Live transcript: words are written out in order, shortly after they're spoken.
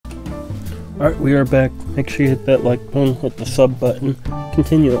Alright, we are back. Make sure you hit that like button, hit the sub button.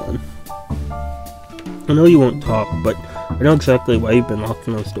 Continue on. I know you won't talk, but I know exactly why you've been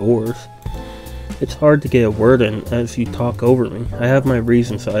locking those doors. It's hard to get a word in as you talk over me. I have my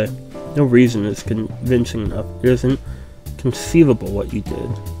reasons. No reason is convincing enough. It isn't conceivable what you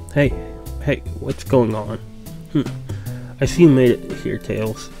did. Hey, what's going on? I see you made it here,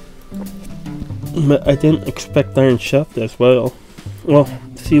 Tails. But I didn't expect Iron Chef as well. Well,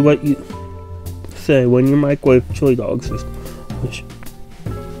 see what you say when your microwave chili dogs is...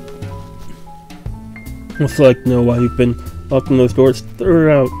 Looks like know why you've been locking those doors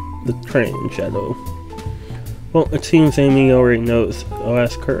throughout the train, Shadow. Well, it seems Amy already knows. I'll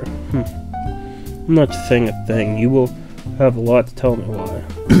ask her. I'm not saying a thing. You will have a lot to tell me why.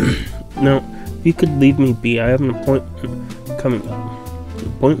 Now, if you could leave me be, I have an appointment coming up. An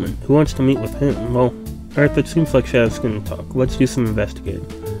appointment? Who wants to meet with him? Well, Earth, it seems like Shadow's gonna talk. Let's do some investigating.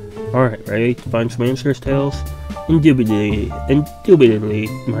 Alright, ready to find some answers, Tails? Indubitably,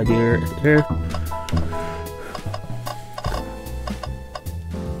 my dear. Here.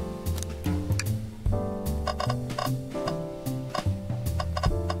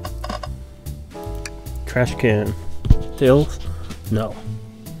 Trash can. Tails? No.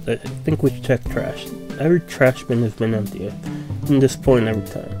 I think we should check trash. Every trash bin has been empty. I'm disappointed every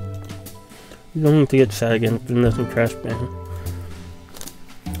time. You don't need to get sad again if there's no trash bin.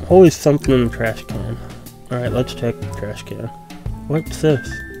 Always something in the trash can. Alright, let's check the trash can. What's this?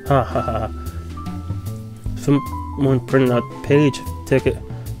 Ha ha ha. Someone printed out the page ticket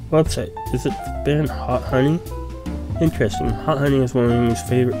website. Is it the band Hot Honey? Interesting. Hot Honey is one of Amy's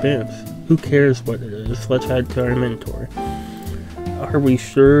favorite bands. Who cares what it is? Let's add to our inventory. Are we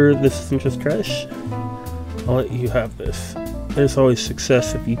sure this isn't just trash? I'll let you have this. There's always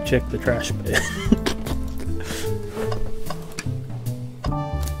success if you check the trash bin.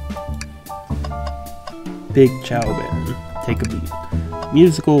 Big Chow Band. Take a beat.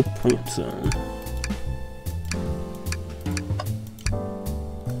 Musical plant zone.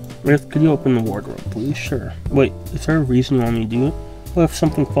 Earth, could you open the wardrobe, please? Sure. Wait, is there a reason you want me to do it? What if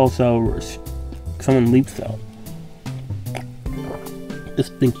something falls out or someone leaps out?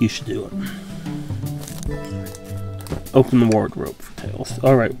 Just think you should do it. Open the wardrobe for Tails.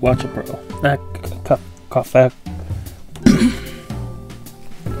 Alright, watch it, bro. Cough back.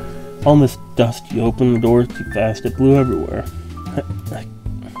 All this dust, you opened the door too fast, it blew everywhere.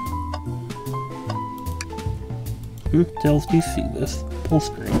 Tails, do you see this? Pull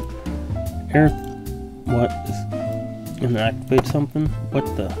string. Earth, what is... Gonna activate something? What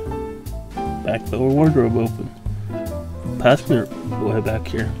the? Back the wardrobe open. Passenger way back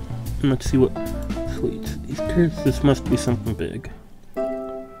here. Let's see what sweets. These kids, this must be something big.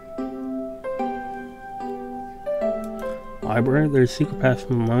 Library? There's a secret pass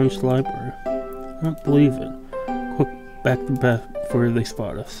from the lounge to the library. I don't believe it. Quick, back to back before they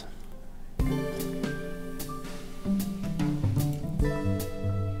spot us.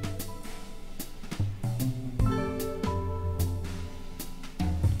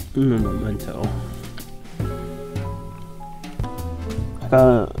 No memento.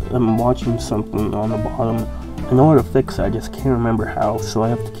 I'm watching something on the bottom. I know how to fix it, I just can't remember how, so I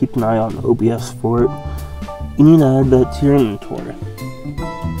have to keep an eye on OBS for it. You need to add that to your inventory.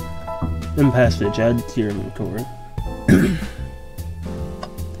 Then passage, add it to your inventory.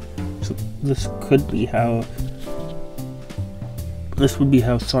 So this could be how... This would be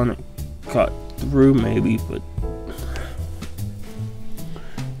how Sonic got through, maybe, but...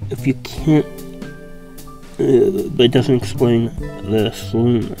 If you can't, it doesn't explain the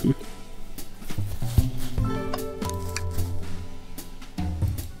saloon.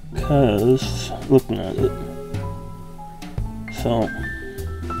 Because, looking at it, so,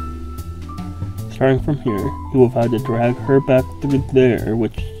 starting from here, you will have had to drag her back through there,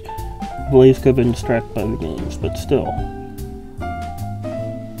 which Blaze could have been distracted by the games, but still.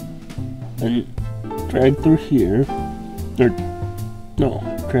 And drag through here, or, no.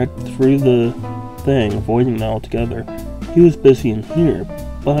 Drag through the thing, avoiding that altogether. He was busy in here,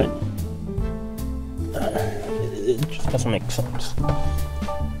 but it just doesn't make sense.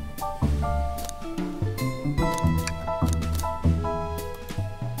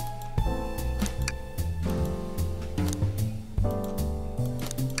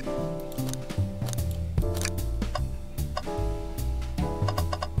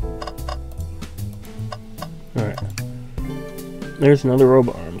 Alright. There's another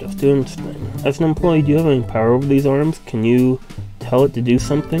robot arm, just doing its thing. As an employee, do you have any power over these arms? Can you tell it to do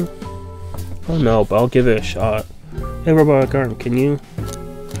something? Oh no, but I'll give it a shot. Hey robotic arm, can you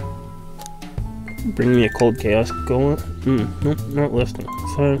bring me a cold chaos going? Nope, not listening.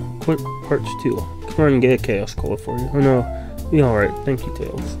 So quick parts 2. Come on and get a chaos cola for you. Oh no, be alright, thank you,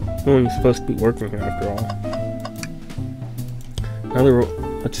 Tails. No one's supposed to be working here after all. Another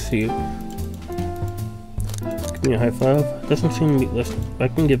let's see. Give me a high five. Doesn't seem to be listed. I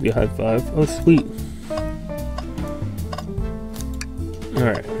can give you a high five. Oh sweet.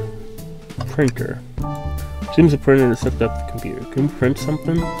 Alright. Printer. Seems the printer is hooked up to the computer. Can we print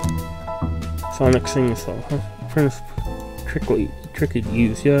something? Sonic sing-a-song. Huh? Printer's tricky to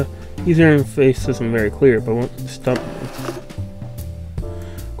use. Yeah, user interface isn't very clear, but won't stop me.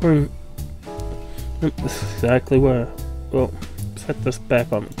 According, this is exactly what. Well, set this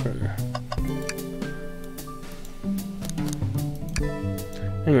back on the printer.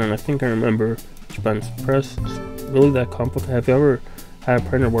 Hang on, I think I remember which buttons to press. It's really that complicated? Have you ever had a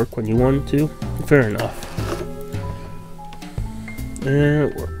printer work when you wanted to? Fair enough.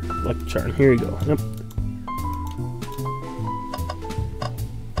 And it worked. Like the chart. Here you go. Yep.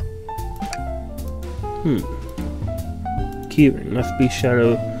 Keyring. Must be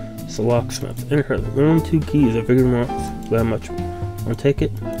Shadow the locksmith. Enter her. There are only 2 keys. I figured not that much. Wanna take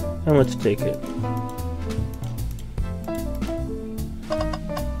it? Now let's take it.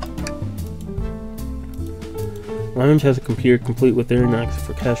 Lounge has a computer complete with internet access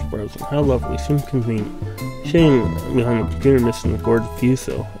for cache browsing. How lovely. Seems convenient. Shame behind the computer missing the cord to fuse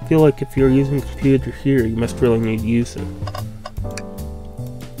though. I feel like if you're using a computer here, you must really need to use it.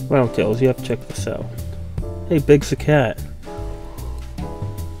 Wow, Tails, you have to check this out. Hey, Big's the cat.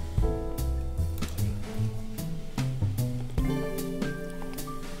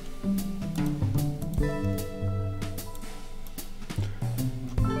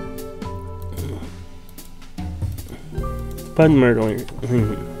 Button murdering.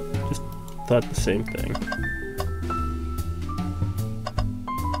 Just thought the same thing.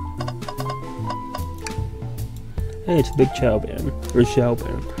 Hey, it's Big Chow Band. Or Chow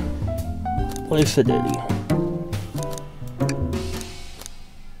Band. Play Sedity.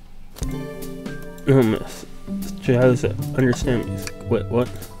 No, miss. How does it understand music? Wait, what?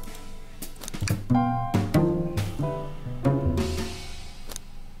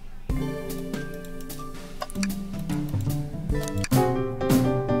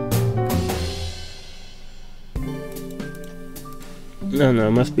 No,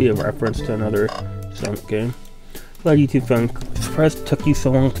 it must be a reference to another Sonic game. Glad you two found. Surprised it took you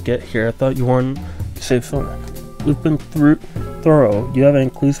so long to get here. I thought you wanted to save Sonic. We've been thorough. Do you have any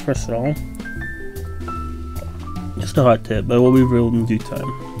clues for us at all? Just a hot tip, but we'll be revealed in due time.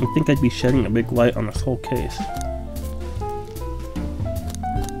 I think I'd be shedding a big light on this whole case.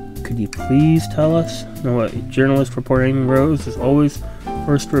 Could you please tell us? No way. Journalist reporting Rose is always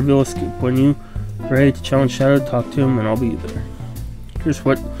first to reveal a scoop. When you are ready to challenge Shadow, talk to him and I'll be there. Here's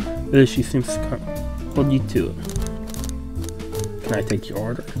what it is she seems to hold you to it. Can I take your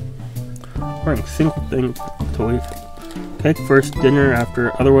order? Alright, single thing to wait for. Cake first, dinner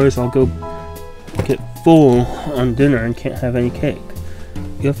after, otherwise I'll go get full on dinner and can't have any cake.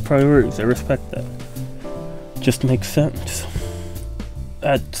 You have priorities, I respect that. Just makes sense.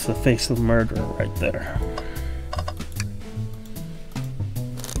 That's the face of murder right there.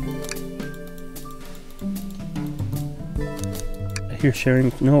 I hear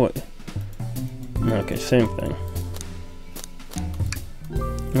sharing, no way. Okay, same thing.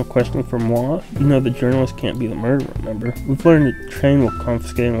 No question from moi. You know the journalist can't be the murderer, remember? We've learned that train will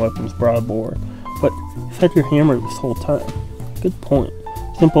confiscating weapons broad board. But you've had your hammer this whole time. Good point.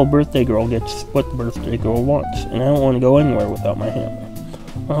 Simple birthday girl gets what the birthday girl wants, and I don't want to go anywhere without my hammer.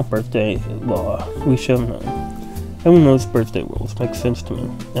 Oh, birthday law. We should have known. Everyone knows birthday rules. Makes sense to me.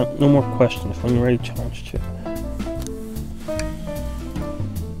 Now, no more questions. When you're ready to challenge Chip.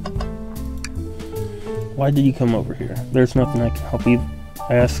 Why did you come over here? There's nothing I can help you.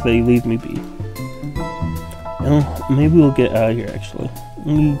 I ask that you leave me be. Well, maybe we'll get out of here actually.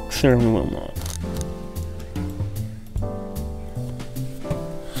 We certainly will not.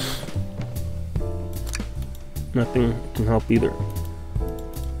 Nothing can help either.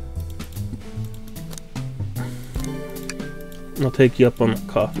 I'll take you up on the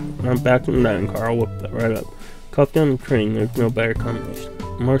coffee. When I'm back in the dining car, I'll whip that right up. Coffee on the train, there's no better combination.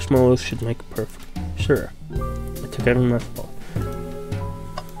 Marshmallows should make it perfect. Sure. I took out enough ball.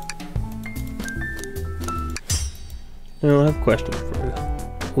 Now I have questions for you.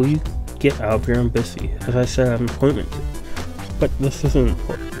 Will you get out of here? I'm busy. As I said, I have an appointment. But this isn't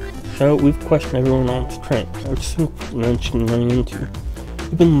important. So we've questioned everyone on this train. I just mentioned running into you.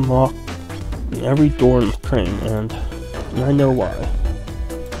 You've been locked in every door in the train, and I know why.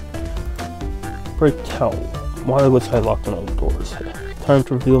 Pray tell, why was I locked in all the doors? Time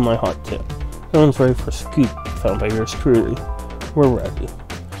to reveal my hot tip. Everyone's ready for a scoop found by yours truly. We're ready.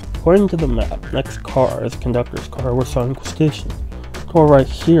 According to the map, next car is the conductor's car where Sonic was stationed. The door right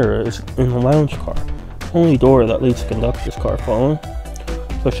here is in the lounge car. The only door that leads to the conductor's car, following?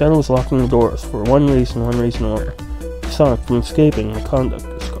 So Shadow was locking the doors for one reason only. Sonic from escaping the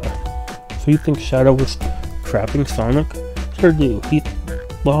conductor's car. So you think Shadow was trapping Sonic? Sure do. He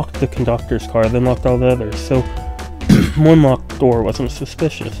locked the conductor's car, then locked all the others, so one locked door wasn't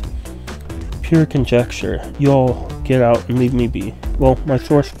suspicious. Pure conjecture. You all get out and leave me be. Well, my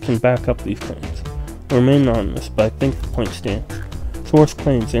source can back up these claims. I'll remain anonymous, but I think the point stands. Source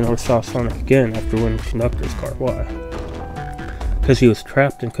claims they never saw Sonic again after winning the conductor's car. Why? Because he was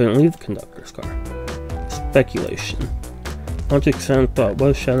trapped and couldn't leave the conductor's car. Speculation. Logic sound thought,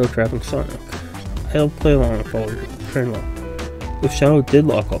 was Shadow trapping Sonic? I'll play along and follow very well. If Shadow did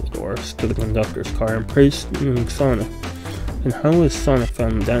lock all the doors to the conductor's car and imprisoning Sonic, then how was Sonic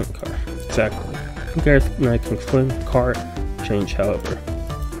found in the dining car? Exactly. Gareth and I can explain the car change, however.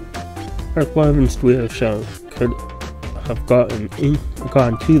 Gareth, what evidence do we have Shadow could have gone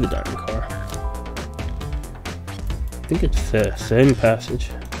to the dining car? I think it's the same passage.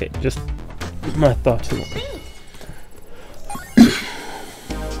 Okay, just my thoughts on it.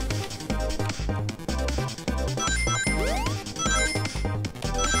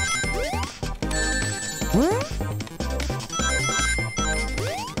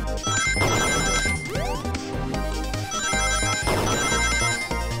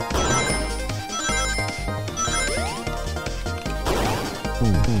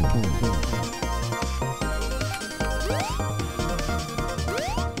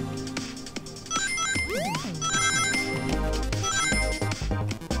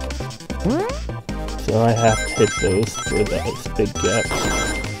 So I have to hit those for those big gaps.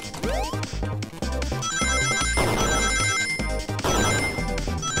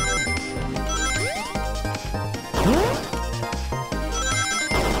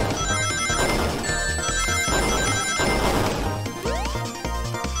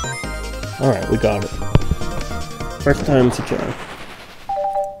 Alright, we got it. First time's a charm.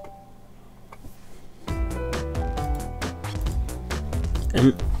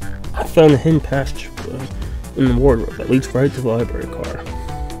 And I found a hidden passage in the wardrobe that leads right to the library car.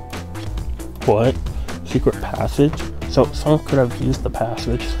 What? Secret passage? So Sonic could have used the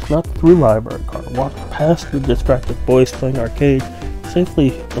passage, not through library car, walked past the distracted boys playing arcade,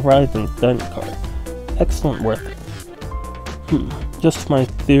 safely arrived in the dining car. Excellent worth it. Just my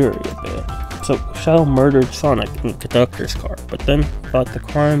theory a bit. So Shadow murdered Sonic in the conductor's car, but then thought the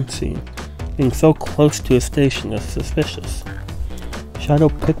crime scene being so close to a station is suspicious. Shadow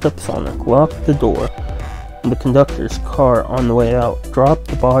picked up Sonic, locked the door in the conductor's car on the way out, dropped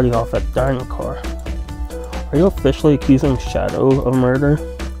the body off at the dining car. Are you officially accusing Shadow of murder?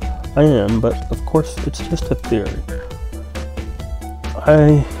 I am, but of course it's just a theory.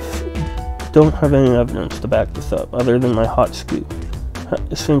 I don't have any evidence to back this up, other than my hot scoop. I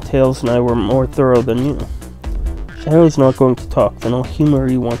assume Tails and I were more thorough than you. Shadow's not going to talk, then I'll humor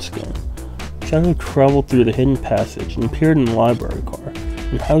you once again. Shadow traveled through the hidden passage and appeared in the library car,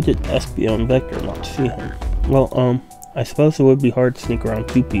 and how did Espio and Vector not see him? Well, I suppose it would be hard to sneak around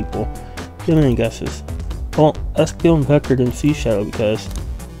two people. Do you have any guesses? Well, Espio and Vector didn't see Shadow because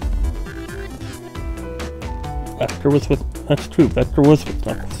Vector was with... That's true, Vector was with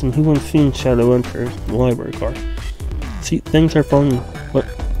Knuckles, and he wouldn't have seen Shadow enter the library car. See, things are falling. What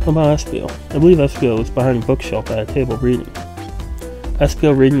about Espio? I believe Espio was behind a bookshelf at a table reading.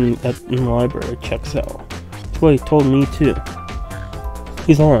 Espio reading in the library checks out. That's what he told me too.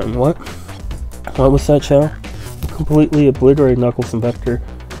 He's on. What? What was that, Shadow? Completely obliterated Knuckles and Vector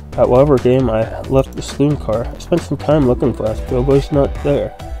at whatever game I left the saloon car. I spent some time looking for Espio, but he's not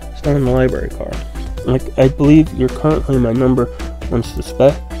there. He's not in the library car. Like, I believe you're currently my number one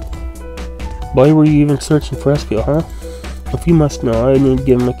suspect. Why were you even searching for Espio, huh? If you must know, I need to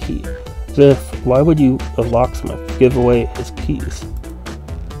give him a key. As if, why would you, a locksmith, give away his keys?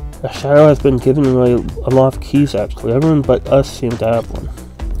 Shadow has been giving away a lot of keys, actually. Everyone but us seem to have one.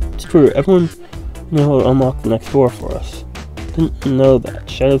 It's true, everyone knew how to unlock the next door for us. Didn't know that.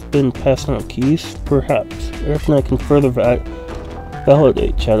 Shadow's been passing out keys? Perhaps. Eric and I can further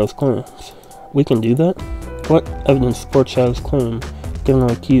validate Shadow's claims. We can do that? What evidence supports Shadow's claim giving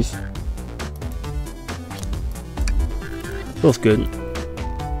away keys? Feels good.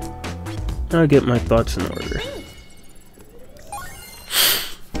 Now I get my thoughts in order.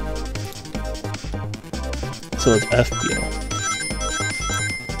 So it's Espio.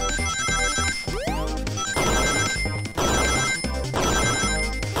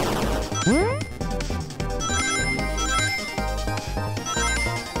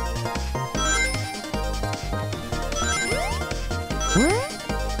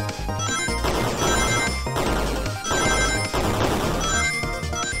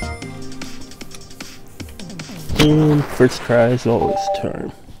 And first try is always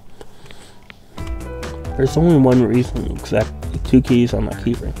charm. There's only one reason, exactly 2 keys on my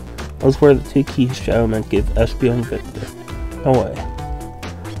keyring. Those were the 2 keys Shadow meant to give Espeon Victor. No way.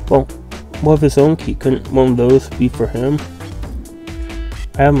 Well, what of his own key? Couldn't one of those be for him?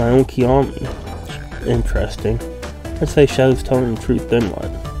 I have my own key on me. Interesting. Let's say Shadow's telling the truth, then what?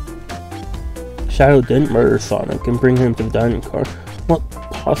 Shadow didn't murder Sonic and bring him to the dining car. What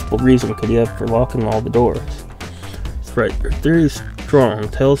possible reason could he have for locking all the doors? That's right, your theory is strong.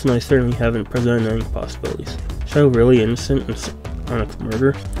 Tails and I certainly haven't presented any possibilities. Shadow really innocent in Sonic's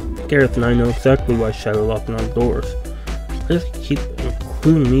murder? Gareth and I know exactly why Shadow locked all the doors. Why does he keep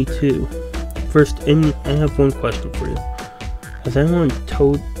including me too? First, Amy, I have one question for you. Has anyone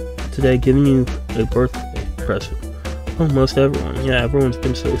today given you a birthday present? Oh, most everyone. Yeah, everyone's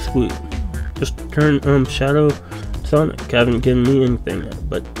been so sweet. Just Shadow and Sonic haven't given me anything yet,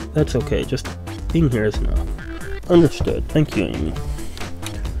 but that's okay. Just being here is enough. Understood. Thank you, Amy.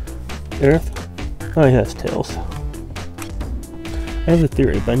 Gareth? Oh yes, Tails. I have a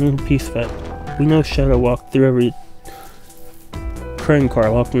theory, but I need a piece of it. We know Shadow walked through every train car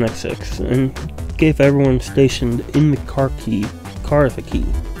locked in X6, and gave everyone stationed in the car the key,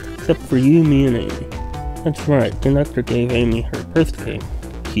 except for you, me, and Amy. That's right, the conductor gave Amy her birthday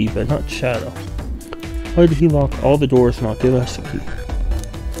key, but not Shadow. Why did he lock all the doors and not give us a key?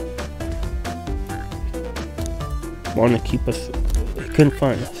 Want to keep us? He couldn't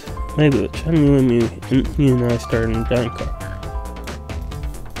find us. Maybe it's Shadow and you and I started in the dining car.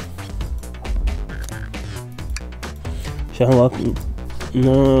 Shadow locked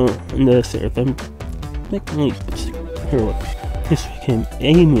no in this here. Then make me here. Look, this became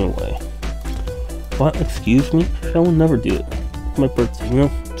Amy away. What? Excuse me? Shadow will never do it. It's my birthday. You know,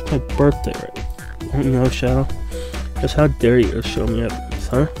 it's my birthday, right? Oh no, Shadow. Just how dare you to show me evidence,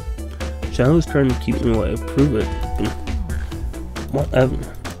 huh? Shadow's trying to keep me away. Prove it. What evidence?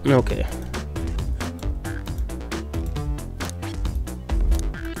 Okay.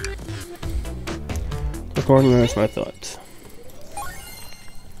 Let's organize my thoughts.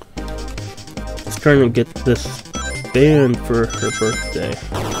 I was trying to get this band for her birthday.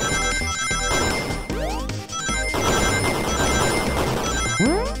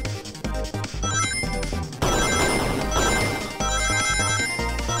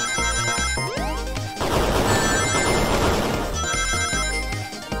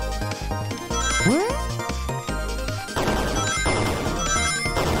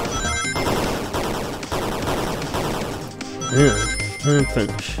 Yeah, and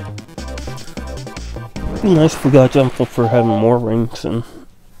finish. It'd be nice if we got jumped for having more rings and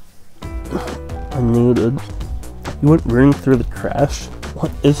I needed. You went running through the trash?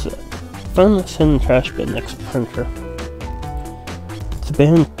 What is that? Found this hidden trash bin next to the printer. It's a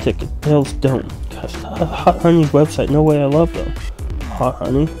band ticket. Tails don't. Gosh, Hot Honey's website. No way, I love them. Hot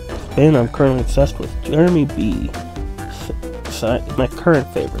Honey? It's a band I'm currently obsessed with. Jeremy B. My current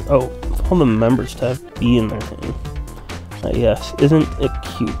favorite. Oh, all the members to have B in their name. Yes, isn't it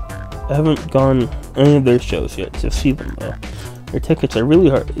cute? I haven't gone any of their shows yet to see them though. Their tickets are really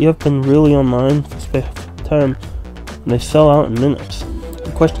hard. You have been really online for space time, and they sell out in minutes.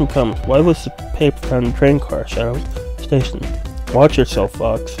 The question comes, why was the paper found in the train car Shadow station? Watch yourself,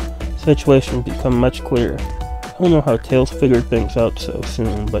 Fox. The situation will become much clearer. I don't know how Tails figured things out so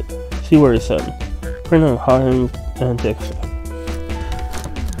soon, but see where he's heading. Print on Hot and Dixie.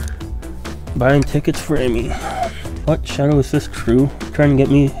 Buying tickets for Amy. What? Shadow, is this true? Trying to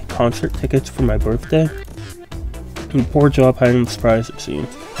get me concert tickets for my birthday? Poor job hiding the surprise, it seems.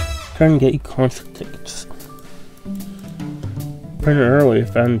 Trying to get you concert tickets. Printed earlier,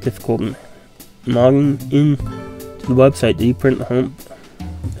 found it difficult logging in to the website. Did you print the home?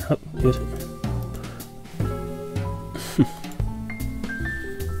 How is it?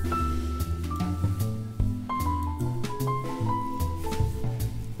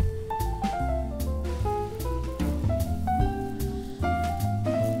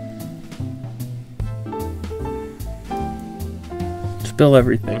 Spill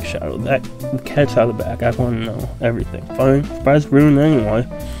everything, Shadow. That cat's out of the bag. I want to know everything. Fine. Surprise ruined anyway.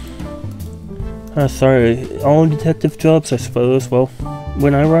 Sorry. All detective jobs, I suppose. Well,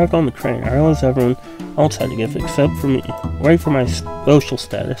 when I arrived on the train, I realized everyone else had a gift except for me. Ready for my social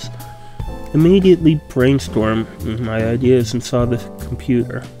status. Immediately brainstormed my ideas and saw the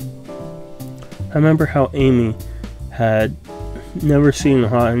computer. I remember how Amy had never seen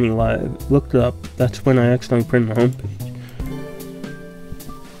Hot Honey live. Looked it up. That's when I accidentally printed the homepage.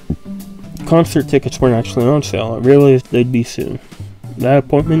 Concert tickets weren't actually on sale. I realized they'd be soon. That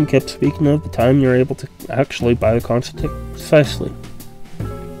appointment kept speaking of the time you're able to actually buy the concert ticket. Precisely.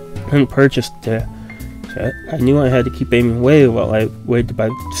 And purchased the Okay, I knew I had to keep aiming away while I waited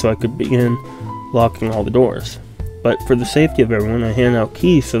so I could begin locking all the doors. But for the safety of everyone, I handed out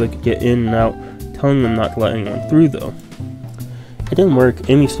keys so they could get in and out, telling them not to let anyone through though. It didn't work.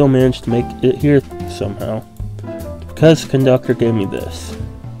 Amy still managed to make it here somehow. Because the conductor gave me this.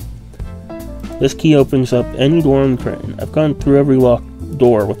 This key opens up any door on the train. I've gone through every locked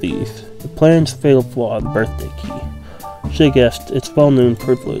door with ease. The plan's fatal flaw, the birthday key. Should have guessed, it's well-known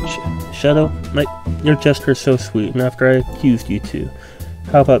privilege. Shadow, your gesture is so sweet, and after I accused you two,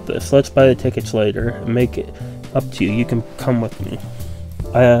 how about this? Let's buy the tickets later and make it up to you. You can come with me.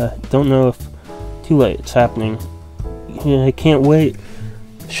 I don't know if too late. It's happening. Yeah, I can't wait.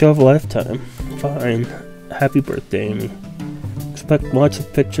 Show of a lifetime. Fine. Happy birthday, Amy. Expect lots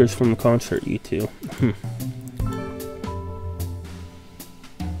of pictures from the concert, you two.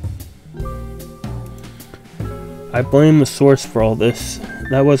 I blame the source for all this.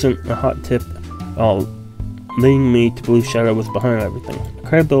 That wasn't a hot tip at all, leading me to believe Shadow was behind everything.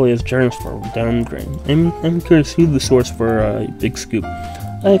 Credibility has germs for down the drain. I'm curious who the source for Big Scoop.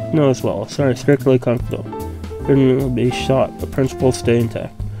 I know as well. Sorry, strictly confidential. Couldn't be shot, but principles stay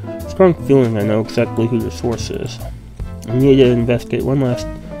intact. Strong feeling I know exactly who the source is. I need to investigate one last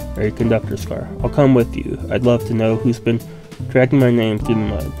conductor's car. I'll come with you. I'd love to know who's been dragging my name through the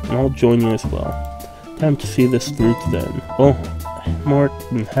mud, and I'll join you as well. Time to see this through to the end. Well, I'm more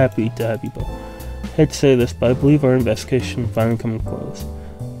than happy to have you both. I hate to say this, but I believe our investigation finally coming close.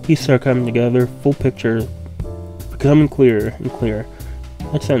 Pieces are coming together, full picture becoming clearer and clearer.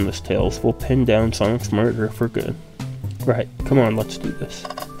 Let's end this, Tails. We'll pin down Sonic's murder for good. Right, come on, let's do this.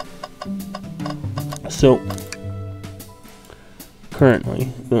 So,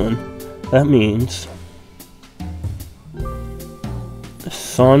 currently, then, that means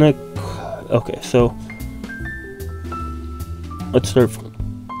Sonic. Okay, so let's start from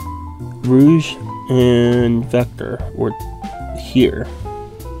Rouge and Vector were here.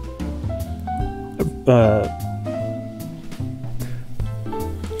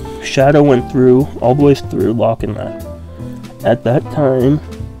 Shadow went through, all the way through, locking that. At that time,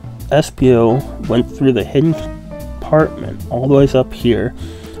 SPO went through the hidden compartment, all the way up here,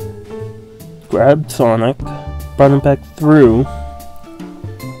 grabbed Sonic, brought him back through,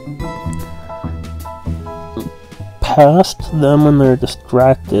 past them when they're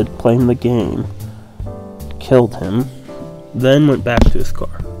distracted playing the game, killed him, then went back to his car.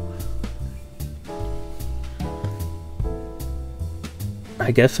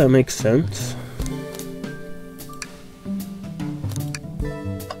 I guess that makes sense.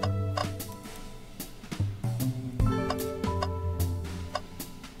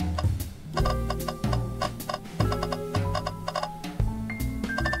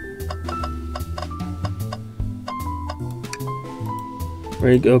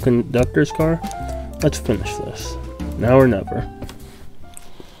 Ready to go, conductor's car? Let's finish this. Now or never.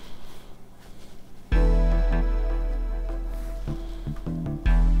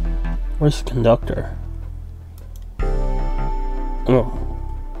 Where's the conductor? Oh.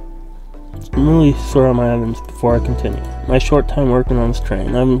 I'm really sore on my Evans before I continue. My short time working on this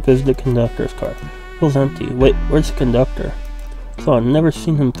train, I haven't visited the conductor's car. It feels empty. Wait, where's the conductor? So I've never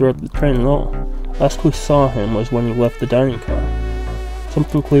seen him throughout the train at all. Last we saw him was when he left the dining car.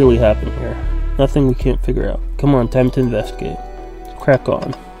 Something clearly happened here. Nothing we can't figure out. Come on, time to investigate. Crack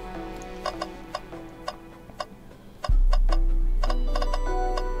on.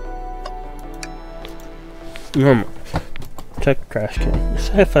 Check the trash can.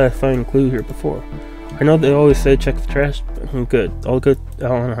 Just if I find a clue here before. I know they always say check the trash, but good. I'll go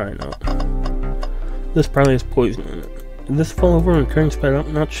out on a high note. This probably has poison in it. Did this fall over when the train sped up?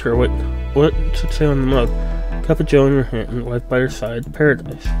 Not sure. What does it say on the mug? Cup of Joe in her hand and wife by her side.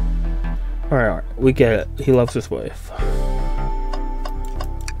 Paradise. Alright, we get it. He loves his wife.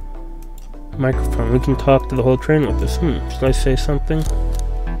 Microphone. We can talk to the whole train with this. Should I say something?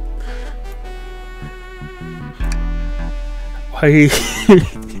 Why?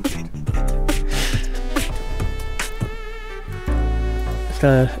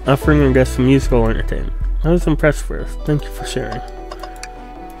 Offering our guests some musical entertainment. I was impressed with us. Thank you for sharing.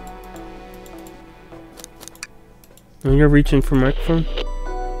 When you're reaching for microphone?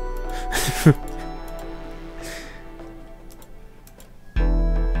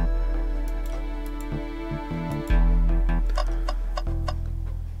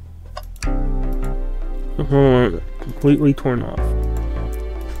 Completely torn off.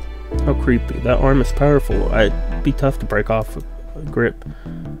 How creepy. That arm is powerful. It'd be tough to break off a grip.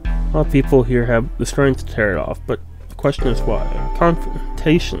 A lot of people here have the strength to tear it off, but the question is why.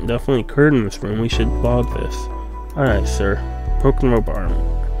 Confrontation definitely occurred in this room. We should log this. Alright, sir. Broken rope arm.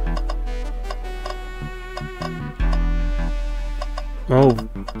 Oh,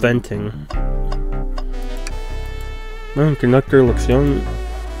 venting. Man, conductor looks young.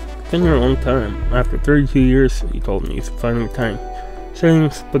 Been here a long time. After 32 years, he told me, he's finding time.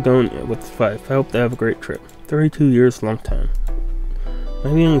 Sayings Begonia with 5. I hope they have a great trip. 32 years, long time.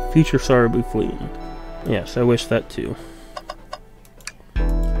 Maybe any future sorrow will be fleeting. Yes, I wish that too.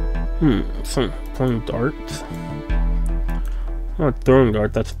 Someone playing darts? Not throwing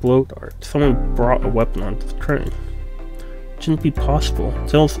dart, that's blow dart. Someone brought a weapon onto the train. Shouldn't be possible.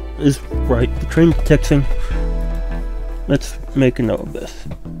 Tails is right. The train detects him. Let's make a note of this.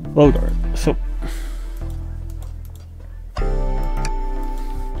 Blow dart. So,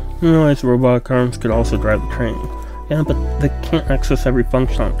 you realize robotic arms could also drive the train. Yeah, but they can't access every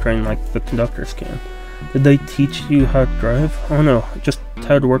function on the train like the conductors can. Did they teach you how to drive? Oh no, just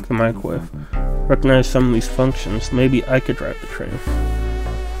how to work the microwave. Recognize some of these functions. Maybe I could drive the train.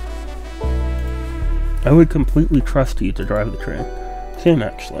 I would completely trust you to drive the train. Same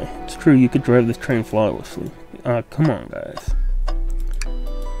actually. It's true, you could drive this train flawlessly. Come on guys.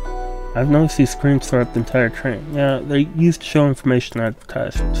 I've noticed these screens throughout the entire train. Yeah, they're used to show information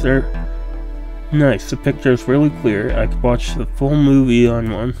advertisements. They're nice. The picture is really clear. I could watch the full movie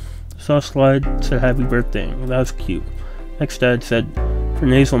on one. Saw a slide, said happy birthday. That was cute. Next ad said for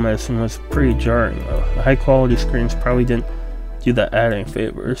nasal medicine was pretty jarring though. The high quality screens probably didn't do that ad any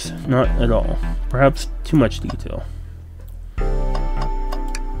favors. Not at all. Perhaps too much detail.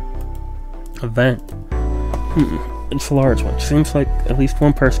 Event. It's a large one. Seems like at least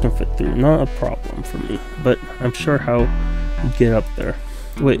one person can fit through. Not a problem for me, but I'm sure how you'd get up there.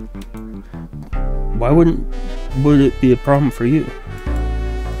 Wait. Why would it be a problem for you?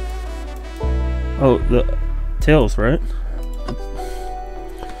 Oh, the Tails, right?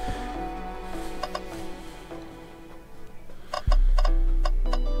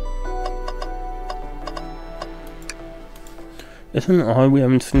 Isn't it odd we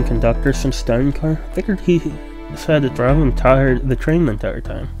haven't seen conductor since Steincar? I figured he decided to drive the train the entire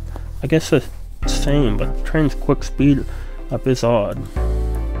time. I guess the same, but the train's quick speed up is odd.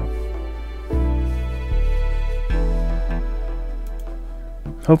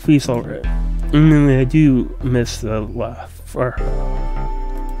 Hopefully he's alright. I do miss the laugh.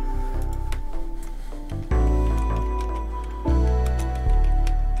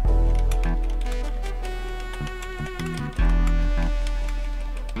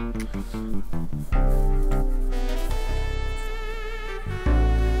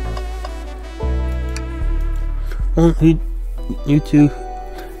 Well, you two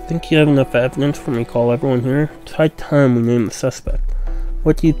think you have enough evidence for me to call everyone here? It's high time we name the suspect.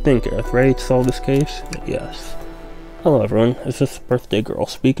 What do you think, Earth? Ready to solve this case? Yes. Hello everyone, is this birthday girl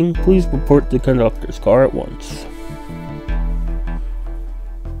speaking? Please report to the conductor's car at once.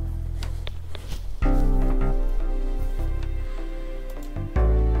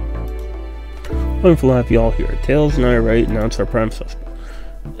 Wonderful to have you all here. Tails and I are ready to announce our prime suspect.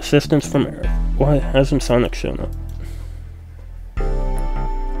 Assistance from Earth. Why hasn't Sonic shown up?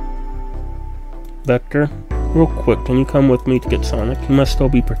 Vector, real quick, can you come with me to get Sonic? He must still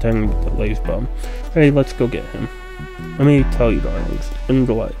be pretending with the lazy bum. Hey, let's go get him. Let me tell you, darlings, it's been a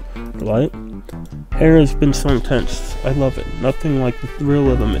delight. Delight? Air has been so intense. I love it. Nothing like the thrill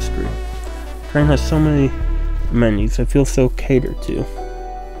of a mystery. The train has so many menus. I feel so catered to.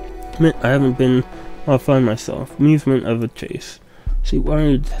 Admit I haven't been all fun myself. Amusement of a chase. See, why are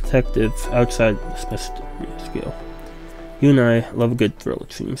you detectives outside this mysterious skill? You and I love a good thrill,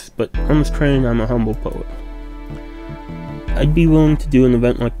 it seems, but on this train, I'm a humble poet. I'd be willing to do an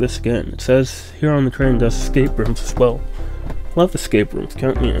event like this again. It says here on the train does escape rooms as well. Love escape rooms,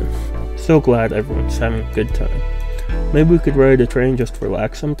 count me in. So glad everyone's having a good time. Maybe we could ride a train just to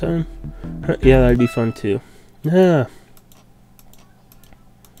relax sometime? Yeah, that'd be fun too. Yeah.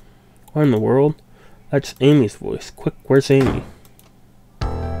 What in the world? That's Amy's voice. Quick, where's Amy?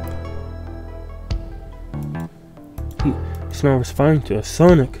 He's not responding to us.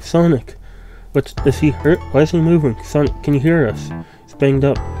 Sonic! Sonic! Is he hurt? Why is he moving? Sonic, can you hear us? He's banged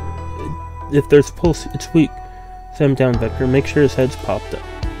up. If there's a pulse, it's weak. Set him down, Vector. Make sure his head's popped up.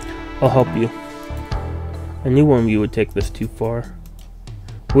 I'll help you. I knew one of you would take this too far.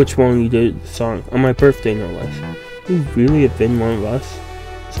 Which one of you did the song? On my birthday, no less. You really have been one of us?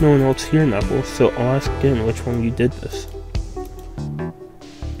 There's no one else here, Knuckles, so I'll ask again which one of you did this.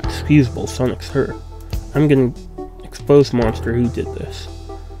 Excusable, Sonic's hurt. I'm gonna expose the monster who did this.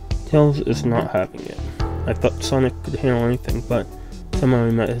 Tails is not having it. I thought Sonic could handle anything, but somehow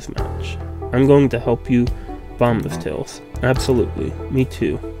he met his match. I'm going to help you bomb this, Tails. Absolutely. Me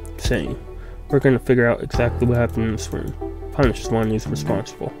too. Same. We're going to figure out exactly what happened in this room. Punish the one who's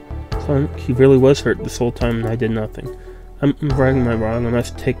responsible. Sonic, he really was hurt this whole time and I did nothing. I'm righting my wrong. I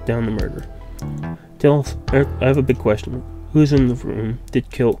must take down the murder. Tails, I have a big question. Who's in the room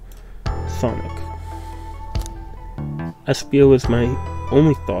did kill Sonic? Espio is my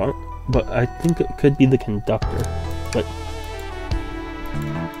only thought, but I think it could be the conductor. But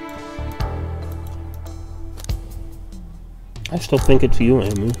I still think it's you,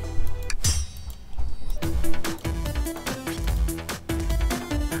 Amy.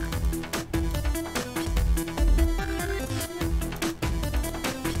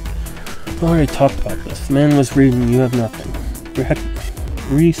 I already talked about this. The man was reading, you have nothing.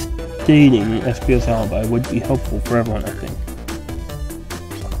 Restating Espio's alibi would be helpful for everyone, I think.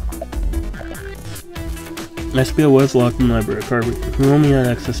 Espio was locked in the library car, but he only had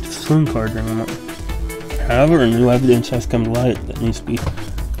access to the saloon car during the morning. However, new evidence has come to light that needs to be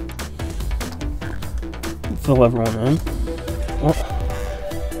fill everyone in. Well,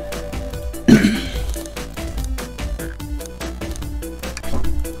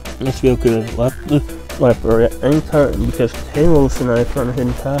 Espio could have left the library at any time because Tails and I found a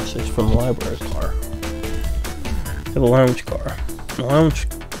hidden passage from the library car. We have a lounge car.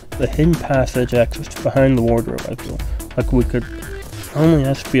 The hidden passage accessed behind the wardrobe, I feel. Like we could only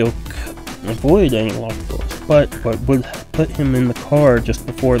Espio avoid any locked doors, but what would put him in the car just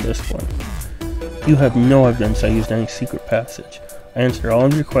before this one? You have no evidence I used any secret passage. I answered all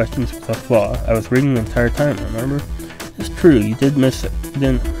of your questions without flaw. I was reading the entire time, remember? It's true, you did miss it. You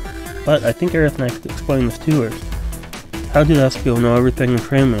didn't. But I think Aerith and I could explain this to her. How did Espio know everything in the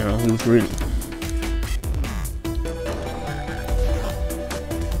train manual he was reading?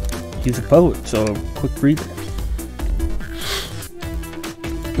 He's a poet, so a quick reader.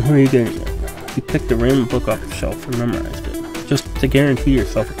 Where are you getting it? You picked a random book off the shelf and memorized it, just to guarantee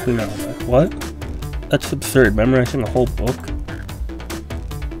yourself a clean alibi. What? That's absurd, memorizing a whole book?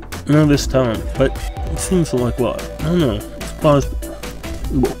 No, this time, but it seems like what? I don't know, it's plausible.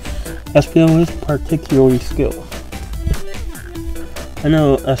 Espio is particularly skilled. I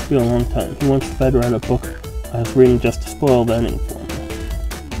know Espio a long time. He once read a book I was reading just to spoil the ending for me.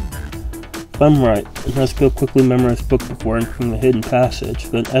 If I'm right, and Espio quickly memorized the book before entering the hidden passage,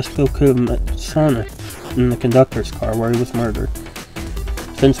 then Espio could have met Sonic in the conductor's car where he was murdered.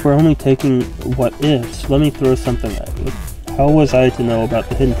 Since we're only taking what-ifs, let me throw something at you. How was I to know about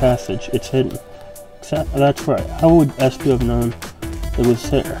the hidden passage? It's hidden. That's right. How would Espio have known it was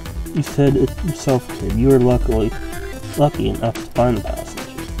there? You said it yourself, kid. You were lucky enough to find the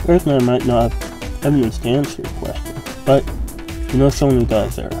passage. Aerith and I might not have evidence to answer your question, but you know someone who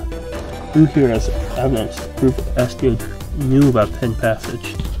does there. Who here has evidence to prove that Espio knew about the hidden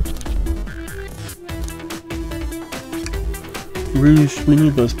passage? Rouge, we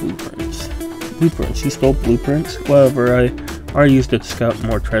need those blueprints. Blueprints? You stole blueprints? Whatever, I used it to scout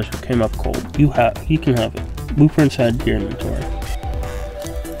more treasure. Came up cold. You can have it. Blueprints added to your inventory.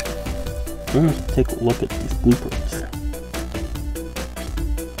 I'm going to take a look at these blueprints.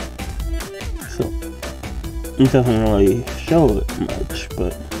 So, it doesn't really show it much,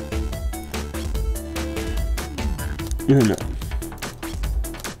 but you know.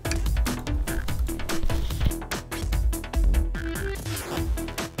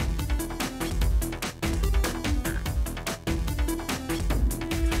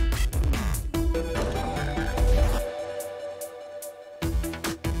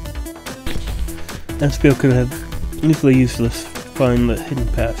 Espio could have easily used this to find the hidden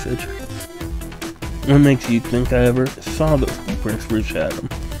passage. What makes you think I ever saw those blueprints Rouge had them?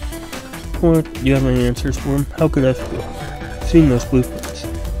 Or do you have any answers for him? How could Espio have seen those blueprints?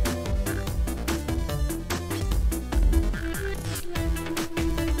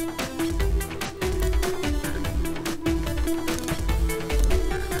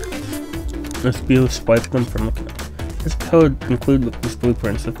 Espio swiped them from the connect. This code included with these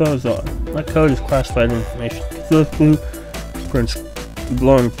blueprints. I thought it was odd. That code is classified information because those blueprints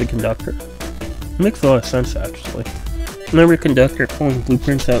belong to the conductor. It makes a lot of sense, actually. Whenever a conductor pulling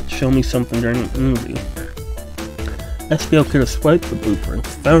blueprints out to show me something during an interview, Espio could have swiped the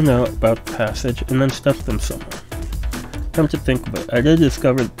blueprints, found out about the passage, and then stuffed them somewhere. Come to think of it, I did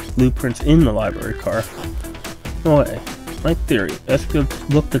discover blueprints in the library car. No way. My theory, Espio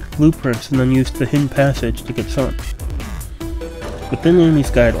looked at the blueprints and then used the hidden passage to get some. Within Amy's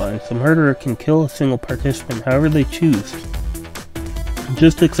guidelines, the murderer can kill a single participant however they choose.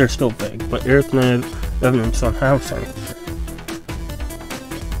 Logistics are still vague, but Aerith and I have evidence on how Sonic occurred.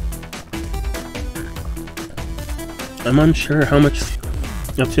 I'm unsure how much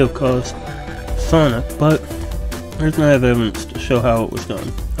Espio caused Sonic, but Aerith and I have evidence to show how it was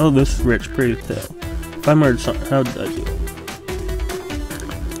done. Oh, this is rich, pretty tale. If I murdered Sonic, how did I do it?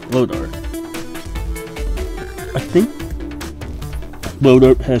 Load art. I think blow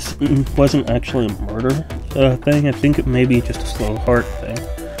dart wasn't actually a murder thing. I think it may be just a slow heart thing.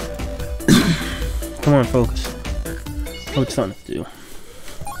 Come on, focus. What's Sonic do?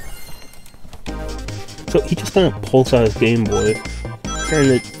 So he just kind of pulls out his Game Boy, trying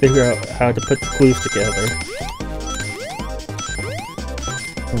to figure out how to put the clues together.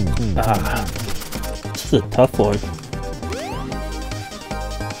 This is a tough one.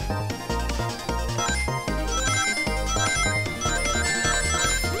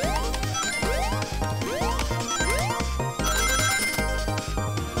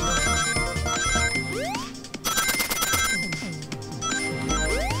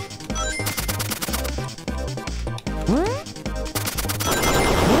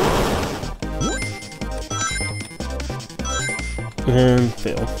 And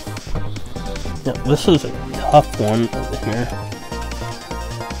fail. Yeah, this is a tough one over here.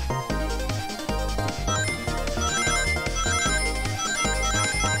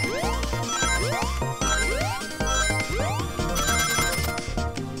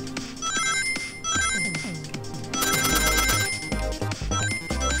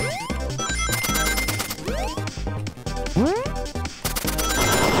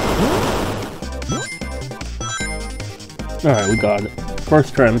 Alright, we got it.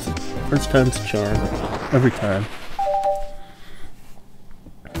 First time's a charm. Every time.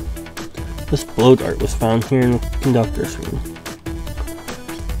 This blow dart was found here in the conductor's room.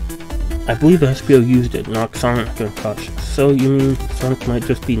 I believe SPO used it to knock Sonic unconscious. So you mean Sonic might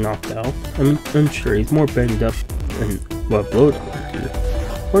just be knocked out? I'm unsure. He's more banged up than what blow dart would do.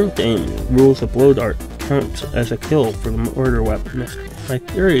 According to Amy, rules of blow dart counts as a kill for the murder weapon. My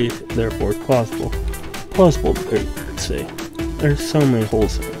theory, therefore, is plausible. Plausible, I would say. There's so many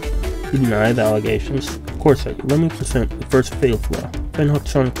holes in it. You deny the allegations? Of course I do. Let me present the first fatal flaw. If I knocked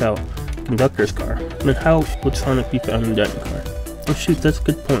Sonic out the conductor's car, then how would Sonic be found in that car? Oh shoot, that's a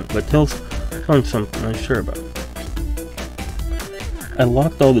good point, but tell Sonic something I'm sure about. I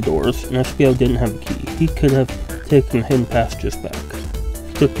locked all the doors, and SPO didn't have a key. He could have taken the hidden passages back. If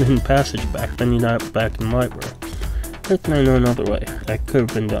he took the hidden passage back, then he'd have it back in the library. How can I know another way that could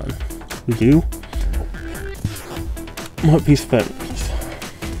have been done? We do? What piece of evidence?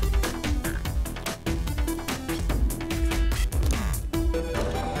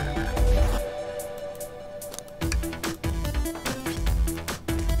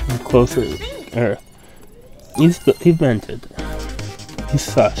 Closer. He vented. He's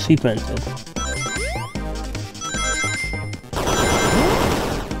sus. He vented.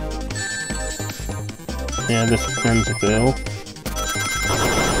 Yeah, this ends a fail.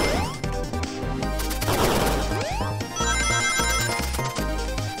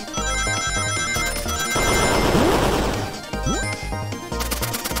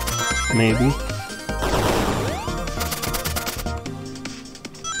 Maybe.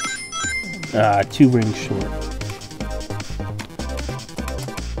 Ah, 2 rings short.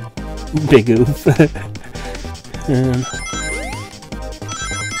 Big oof. And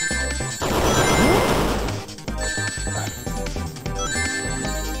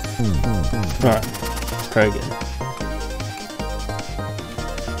alright, let's try again.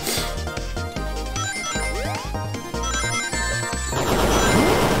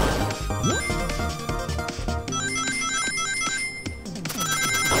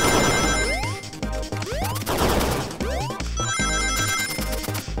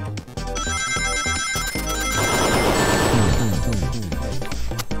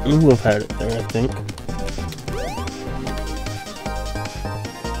 We'll have had it there, I think.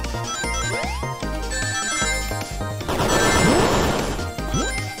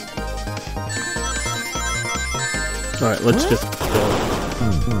 Alright, let's just go.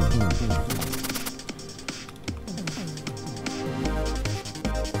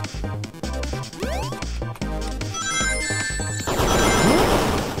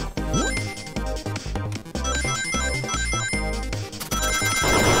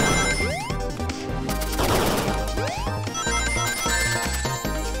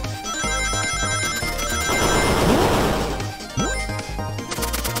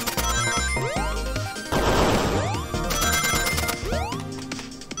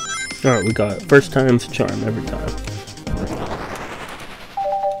 Alright, we got it. First time's a charm every time.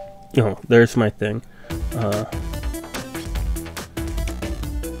 Oh, there's my thing.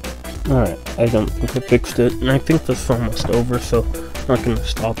 Alright, I don't think I fixed it, and I think this is almost over, so I'm not going to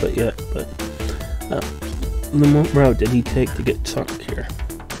stop it yet, but the route did he take to get Sonic here?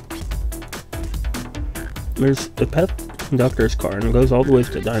 There's a pet conductor's car, and it goes all the way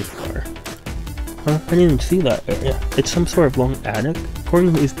to the dining car. I didn't even see that area. It's some sort of long attic.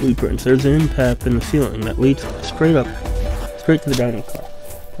 According to these blueprints, there's an end path in the ceiling that leads straight up straight to the dining car.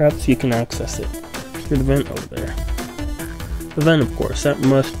 Perhaps you can access it through the vent over there. The vent, of course, that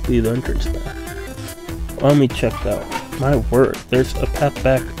must be the entrance back. Allow me to check out. My word, there's a path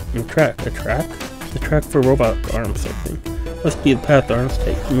back and track. A track? The track for robot arms, I think. Must be the path arms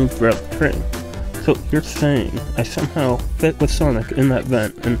take to move throughout the train. So you're saying I somehow fit with Sonic in that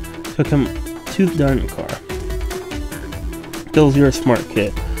vent and took him to the dining car. Tails, you're a smart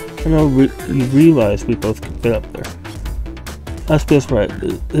kid. I know you realize we both could fit up there. Aspio's right.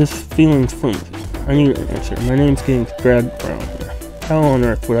 This feeling's flimsy. I need an answer. My name's getting dragged around here. How on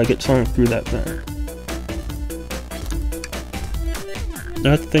earth would I get Sonic through that vent? I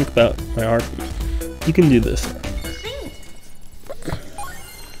have to think about my argument. You can do this.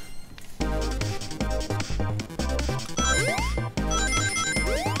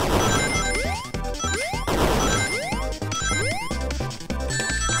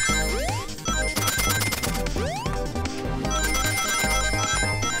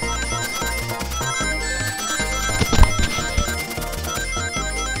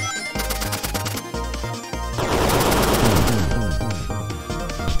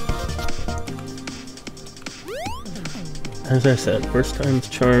 As I said, first time's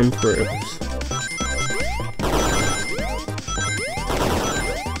charm for us.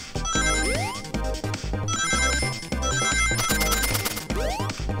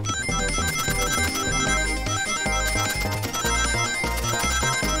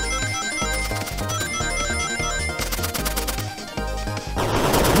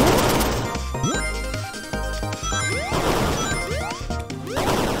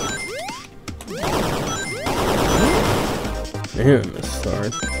 Man, this is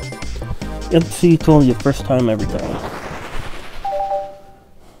hard. Yep, see, told you first time every time.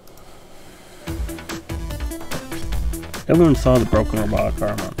 Everyone saw the broken robotic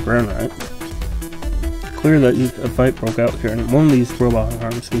arm on the ground, right? Clear that a fight broke out here, and one of these robot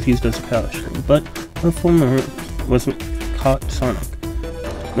arms was used as a power shield, but the former wasn't caught Sonic.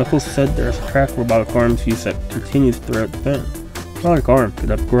 Knuckles said there's a track robotic arms use that continues throughout the vent. Robotic arm could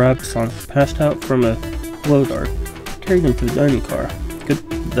have grabbed Sonic, passed out from a blow dart, carried him to the dining car. Could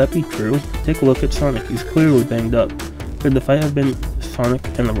that be true? Take a look at Sonic, he's clearly banged up. Could the fight have been Sonic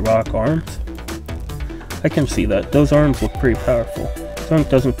and the robotic arms? I can see that. Those arms look pretty powerful. Sonic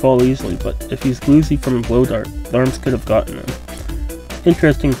doesn't fall easily, but if he's woozy from a blow dart, the arms could have gotten him.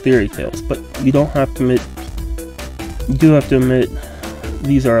 Interesting theory, Tails, but you do have to admit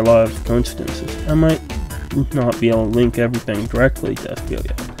these are a lot of coincidences. I might not be able to link everything directly to Espio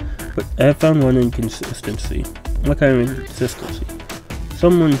yet, but I have found one inconsistency. What kind of inconsistency?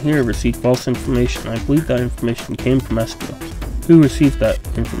 Someone here received false information. I believe that information came from Espio. Who received that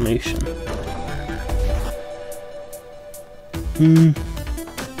information?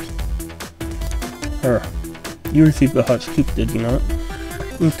 Her. You received the hot scoop, did you not?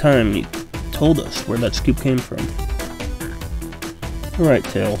 In time, you told us where that scoop came from. Alright,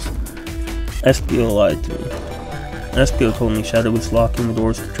 Tails. Espio lied to me. Espio told me Shadow was locking the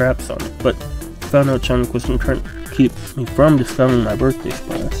doors to trap Sonic, but found out Sonic was trying to keep me from discovering my birthday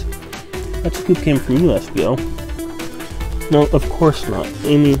surprise. That scoop came from you, Espio. No, of course not.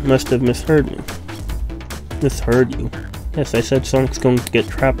 Amy must have misheard me. Misheard you? Yes, I said Sonic's going to get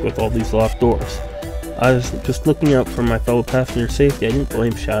trapped with all these locked doors. I was just looking out for my fellow passenger's safety. I didn't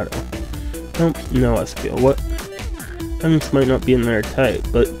blame Shadow. No, Espio. What? Things might not be in there tight,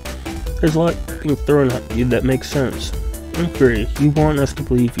 but there's a lot being thrown at you that makes sense. I'm curious. You want us to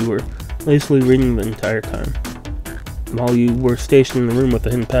believe you were lazily reading the entire time, while you were stationed in the room with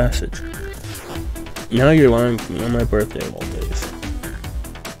the hidden passage. Now you're lying to me on my birthday of all days.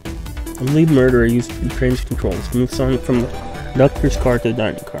 I believe murderer used the train's controls to move Sonic from the conductor's car to the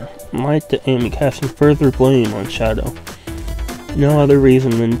dining car. Lied to Amy, casting further blame on Shadow. No other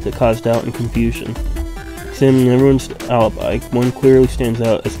reason than to cause doubt and confusion. Examining everyone's alibi, one clearly stands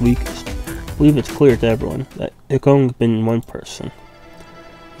out as weakest. I believe it's clear to everyone that it could have been one person.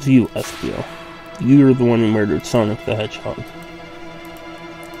 It's you, Espio. You're the one who murdered Sonic the Hedgehog.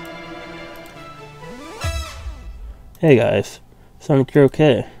 Hey guys, Sonic, you're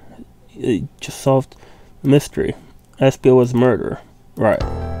okay. You just solved the mystery. Espio was a murderer. Right.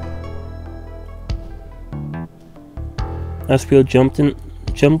 Espio jumped in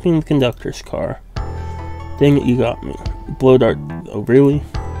the conductor's car. Dang it, you got me. Blow dart. Oh, really?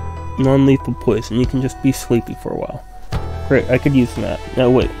 Non-lethal poison. You can just be sleepy for a while. Great, I could use that. Now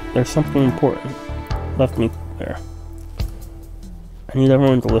wait, there's something important. Left me there. I need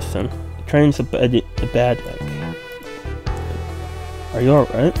everyone to listen. The train's a bad egg. Are you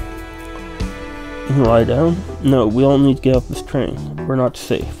alright? You can lie down? No, we all need to get off this train. We're not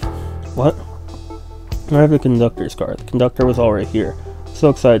safe. What? I have the conductor's car. The conductor was already here. So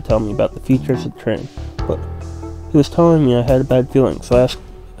excited to tell me about the features of the train. But he was telling me I had a bad feeling, so I asked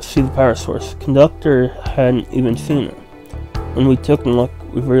to see the power source. The conductor hadn't even seen it. When we took a look,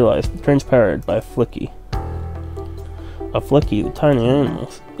 we realized the train's powered by a flicky. A flicky, the tiny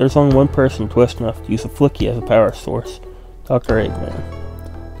animals. There's only one person twist enough to use a flicky as a power source. Dr.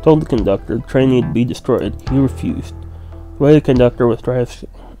 Eggman. I told the conductor the train needed to be destroyed. He refused. The way the conductor was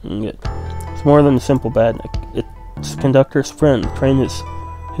driving it. It's more than a simple badnik. It's the conductor's friend. The train is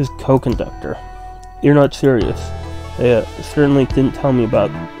his co-conductor. You're not serious. They certainly didn't tell me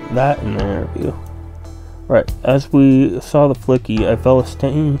about that in the interview. Right, as we saw the flicky, I felt a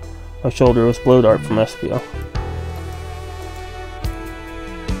stain. My shoulder was blow dart from Espio.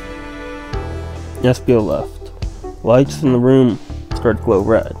 Espio left. Lights in the room started to glow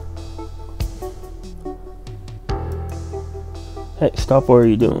red. Hey, stop, what are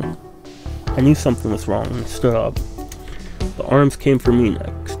you doing? I knew something was wrong and stood up. The arms came for me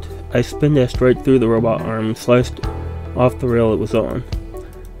next. I spin dashed right through the robot arm and sliced off the rail it was on.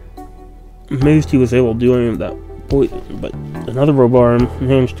 Amazed he was able to do any of that poison, but another robot arm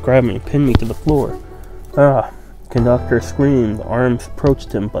managed to grab me and pin me to the floor. Conductor screamed. The arms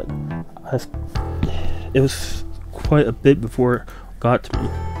approached him, but it was quite a bit before it got to me.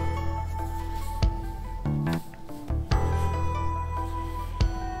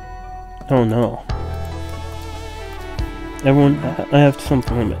 Oh no. Everyone, I have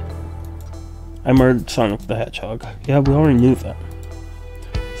something to admit. I murdered Sonic the Hedgehog. Yeah, we already knew that.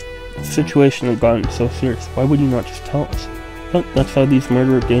 The situation had gotten so serious. Why would you not just tell us? But that's how these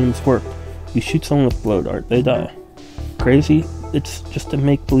murder games work. You shoot someone with blow dart, they die. Crazy? It's just a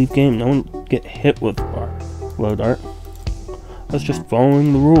make-believe game. No one get hit with our blow dart. I was just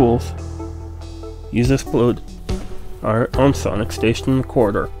following the rules. Use this blow dart on Sonic stationed in the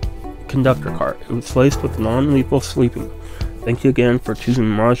corridor. Conductor car. It was laced with non-lethal sleeping. Thank you again for choosing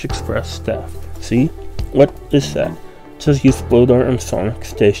Mirage Express staff. See? What is that? It says use blow dart on Sonic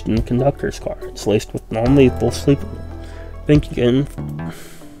stationed in the conductor's car. It's laced with non-lethal sleeping. Thank you again.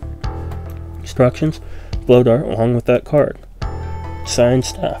 Instructions. Blow dart along with that card. Signed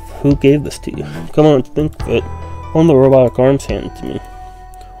staff. Who gave this to you? Come on, think of it. One of the robotic arms handed to me.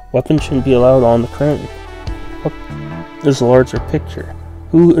 Weapons shouldn't be allowed on the train. Look, there's a larger picture.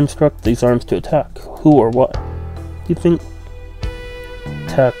 Who instructed these arms to attack? Who or what? Do you think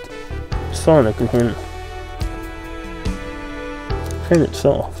attacked Sonic and him? The train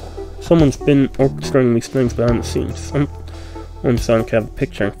itself. Someone's been orchestrating these things behind the scenes. Someone Sonic have a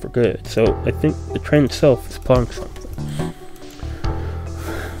picture for good, so I think the train itself is plotting something.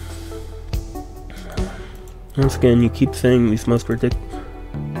 Once again, you keep saying these most ridiculous.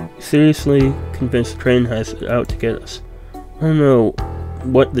 Seriously convinced the train has it out to get us. I don't know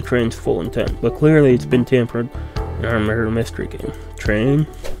what the train's full intent, but clearly it's been tampered in our murder mystery game. Train,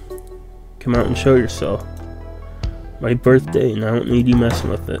 come out and show yourself. My birthday, and I don't need you messing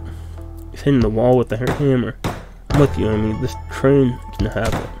with it. He's hitting the wall with a hammer. I'm with you, Amy. This train can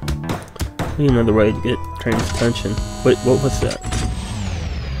have it. Need another way to get the train's attention. Wait, what was that?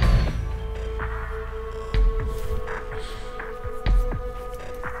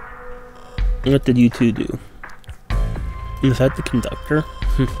 What did you two do? Is that the conductor?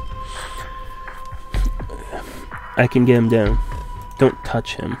 I can get him down. Don't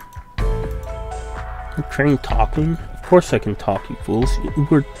touch him. The train talking? Of course I can talk, you fools. You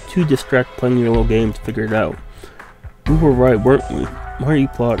were too distracted playing your little game to figure it out. We were right, weren't we? Why are you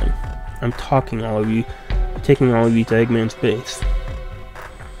plotting? I'm talking all of you. Taking all of you to Eggman's base.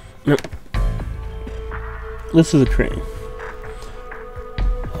 No. This is a train.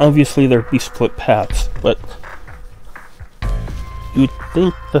 Obviously there'd be split paths, but you'd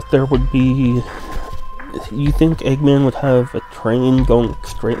think that there would be... You think Eggman would have a train going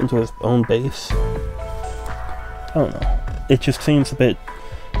straight into his own base? I don't know. It just seems a bit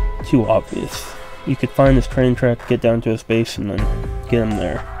too obvious. You could find his train track, get down to his base, and then get him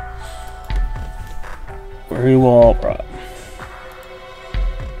there. Where he will all rot.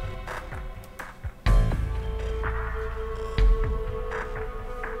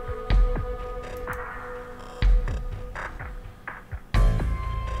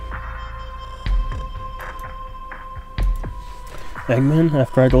 Eggman,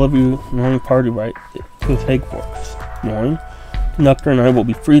 after I deliver you the morning party right to his headquarters. Morning? Conductor and I will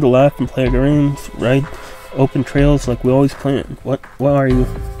be free to laugh and play games, ride open trails like we always planned. What are you?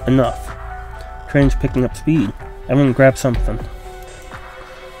 Enough. Train's picking up speed. Everyone grab something.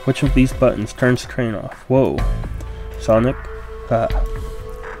 Which of these buttons turns the train off? Whoa. Sonic?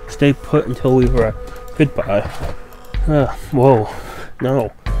 Stay put until we arrive. Goodbye. Whoa.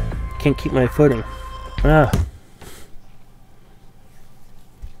 No. Can't keep my footing. Ah.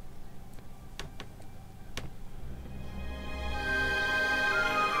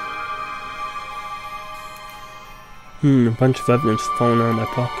 A bunch of evidence falling out of my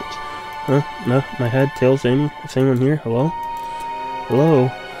pockets. Huh? No, my head, tails, aiming. Is anyone here? Hello?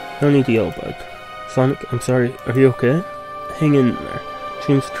 Hello? No need to yell, bud. Sonic, I'm sorry. Are you okay? Hang in there.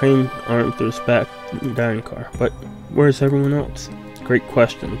 Seems the train armed through his back dining car. But where's everyone else? Great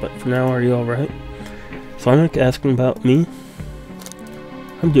question, but for now, are you alright? Sonic asking about me?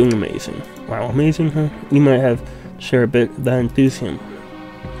 I'm doing amazing. Wow, amazing, huh? You might have to share a bit of that enthusiasm.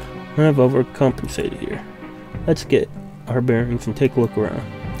 I've overcompensated here. Let's get our bearings and take a look around.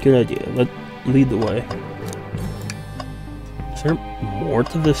 Good idea. Let's lead the way. Is there more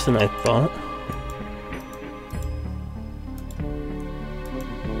to this than I thought?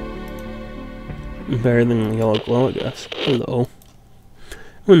 Better than the yellow glow, I guess. Hello.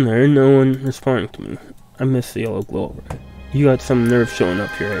 When there, no one responding to me. I miss the yellow glow already. You got some nerve showing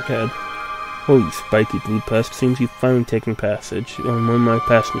up here, egghead. Oh, you spiky blue pest. Seems you've finally taken passage on one of my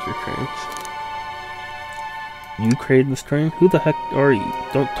passenger trains. You created this train? Who the heck are you?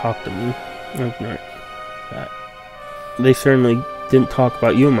 Don't talk to me. Ignore that. They certainly didn't talk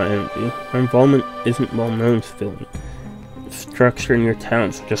about you in my interview. My involvement isn't well known civilian. The structure in your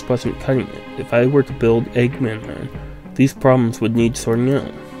town just wasn't cutting it. If I were to build Eggman Land, these problems would need sorting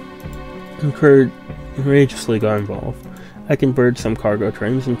out. Courageously got involved. I can bird some cargo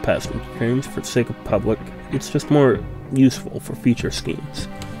trains and passenger trains for the sake of public. It's just more useful for future schemes.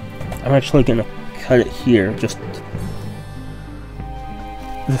 I'm actually gonna cut it here. Just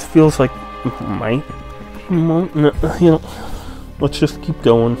this feels like it might. Let's just keep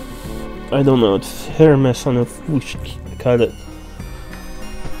going. I don't know. It's hit or miss on if we should cut it.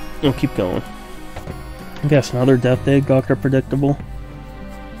 We'll keep going. I guess another death egg, Dr. Predictable.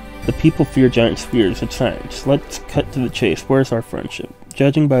 The people fear giant spheres. It's science. Let's cut to the chase. Where's our friendship?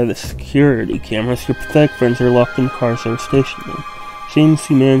 Judging by the security cameras, your pathetic friends are locked in cars they were stationed in. Seems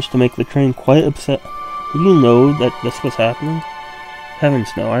you managed to make the train quite upset. Did you know that this was happening? Heavens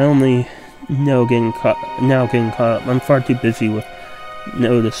no, I only know getting caught up. I'm far too busy with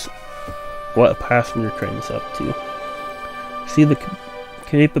notice what a passenger train is up to. See, the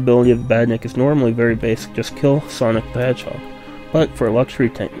capability of the Badnik is normally very basic, just kill Sonic the Hedgehog. But for a luxury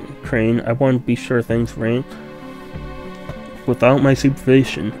train, I want to be sure things ran without my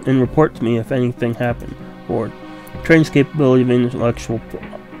supervision, and report to me if anything happened. Or train's capability of intellectual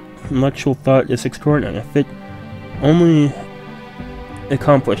thought is extraordinary, if it only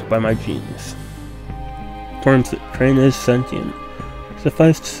accomplished by my genius. Forms that train is sentient.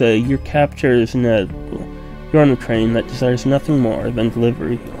 Suffice to say, your capture is inevitable. You're on a train that desires nothing more than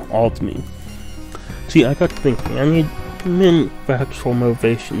delivery all to me. See, I got to thinking, I need manufactural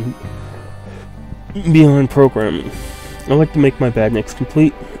motivation beyond programming. I like to make my badniks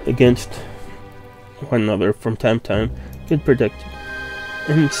complete against one another from time to time. Good predicted.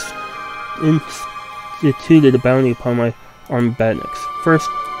 Instituted a bounty upon my armed badniks. First,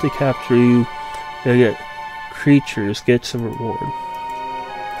 to capture you, they get creatures gets a reward.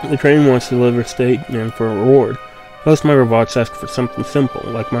 The train wants to deliver a statement for a reward. Most of my robots ask for something simple,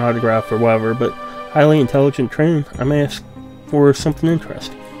 like my autograph or whatever, but highly intelligent train, I may ask for something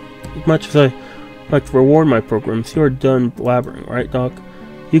interesting. As much as I like to reward my programs, you're done blabbering, right, Doc?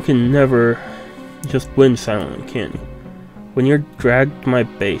 You can never just win silently, can you? When you're dragged to my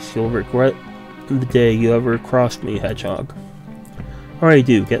base, you'll regret the day you ever crossed me, Hedgehog. Alright,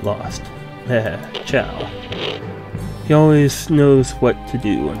 do, get lost. Ciao. He always knows what to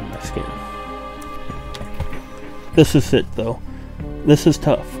do under my skin. This is it, though. This is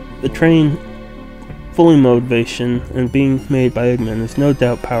tough. The train, fully motivation, and being made by Eggman is no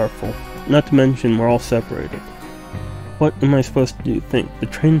doubt powerful. Not to mention, we're all separated. What am I supposed to do? Think. The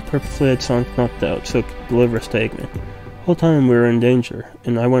train purposely had Sonic knocked out so it could deliver us to Eggman. The whole time we were in danger,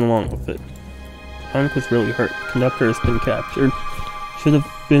 and I went along with it. Sonic was really hurt. The conductor has been captured. Should have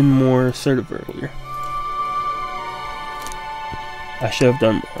been more assertive earlier. I should have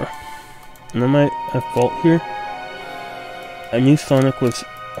done more. And am I at fault here? I knew Sonic was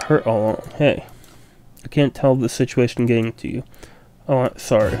hurt all along. Hey, I can't tell the situation getting to you. Oh, I'm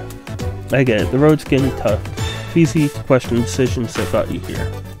sorry. I get it. The road's getting tough. It's easy to question decisions that got you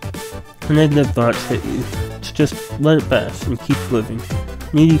here. The negative thoughts hit you. It's just let it pass and keep living. I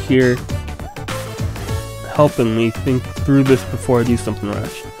need you here helping me think through this before I do something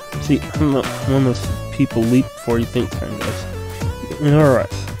rash. See, I'm not one of those people leap before you think kind of guys. Alright.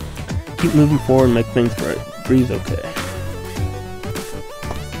 Keep moving forward and make things right. Breathe okay.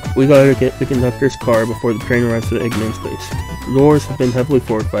 We gotta get the conductor's car before the train arrives at Eggman's base. The doors have been heavily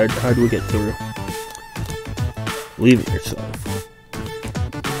fortified. How do we get through? believe in yourself.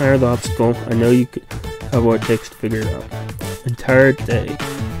 Higher the obstacle, I know you have what it takes to figure it out. Entire day,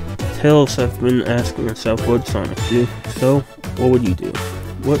 Tails have been asking herself what Sonic do, so what would you do?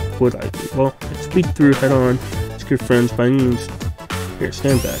 What would I do? Well, I'd speed through head on, ask your friends by any means. Here,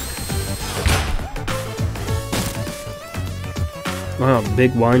 stand back. Wow,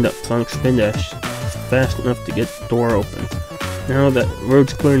 big wind up, Sonic spin dash, fast enough to get the door open. Now that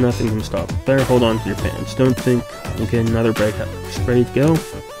road's clear, nothing can stop. Better hold on to your pants. Don't think you'll get another breakout. Just ready to go?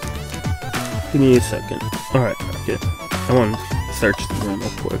 Give me a second. Alright, okay. I want to search the room real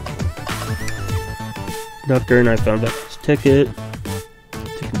quick. Doctor and I found out his ticket.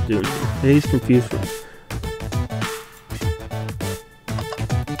 Ticket doing it. He's confused.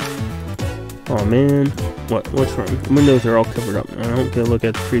 Oh man. What's wrong? The windows are all covered up. I don't get a look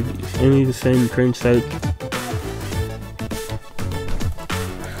at the previews. Any the same train side.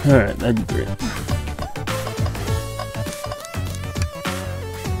 Alright, that'd be great.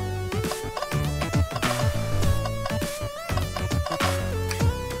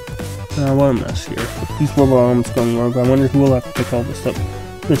 What a mess here. These rubber arms going rogue. I wonder who will have to pick all this up.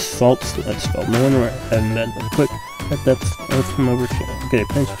 This salt's that spelled. No wonder I haven't been. But quick, that's from over shoulder. Okay,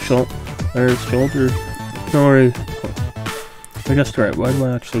 pinch shoulder. There's shoulder. Don't worry. I guessed right. Why do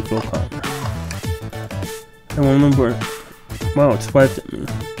I actually feel calmer? I remember. Wow, it swiped at me.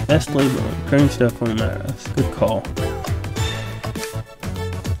 Best label. Train's definitely matters. Good call.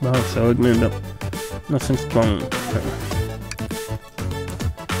 Wow, so ignorant up. Nothing's wrong.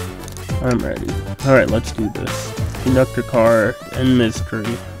 I'm ready. Alright, let's do this. Conductor car and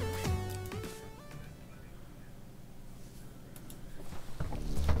mystery.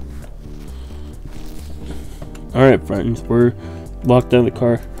 Alright friends, we're locked out of the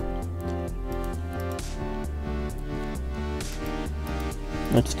car.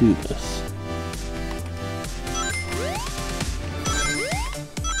 Let's do this.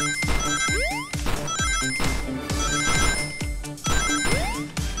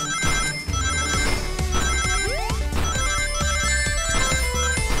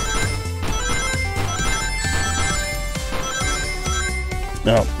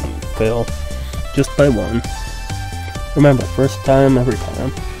 No, fail. Just by one. Remember, first time, every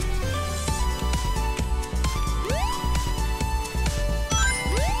time.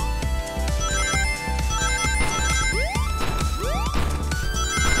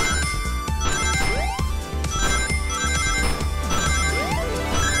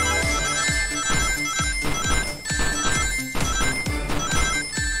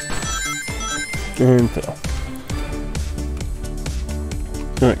 And fail.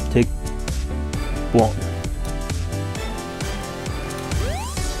 Alright, take one.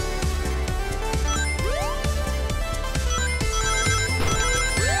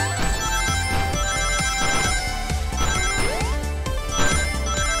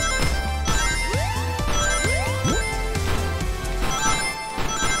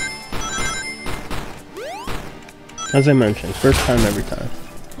 As I mentioned, first time every time.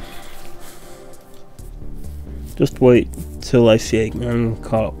 Just wait till I see Eggman and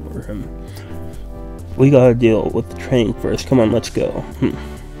call for him. We gotta deal with the train first. Come on, let's go.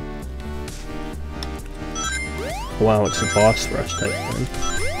 Wow, it's a boss rush type thing.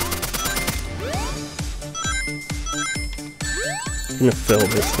 I'm gonna fail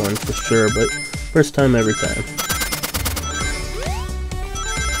this one for sure, but first time every time.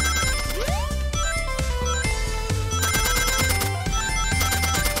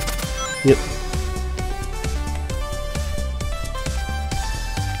 Yep.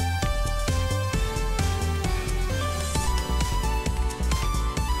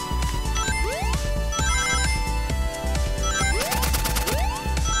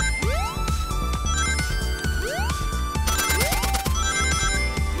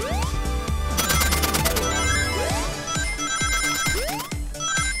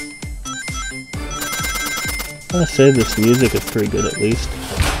 I say this music is pretty good at least.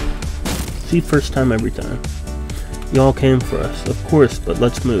 See, first time every time. Y'all came for us, of course, but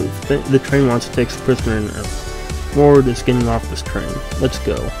let's move. The train wants to take us prisoner now. Ward is getting off this train. Let's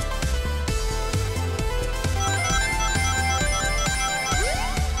go.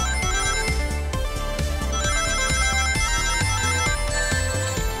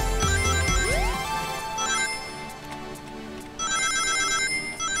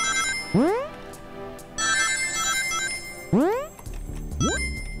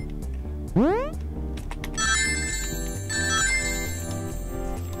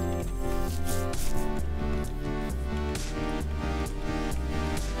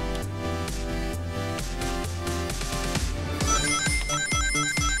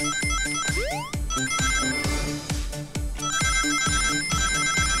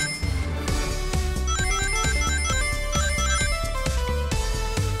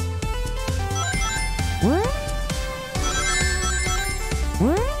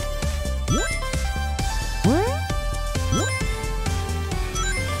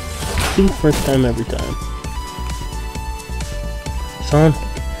 See, first time every time. Son,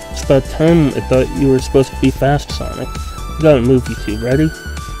 it's about time. I thought you were supposed to be fast, Sonic. We gotta move, you two. Ready?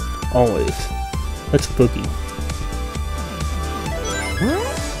 Always. Let's boogie.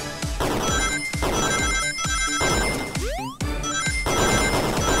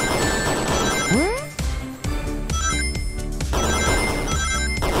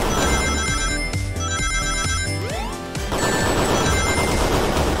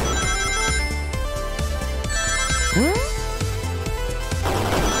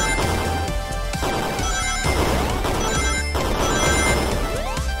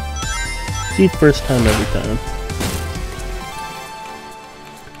 See, first time every time.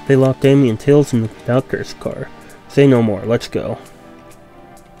 They locked Amy and Tails in the conductor's car. Say no more, let's go.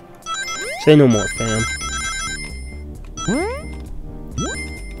 Say no more, fam.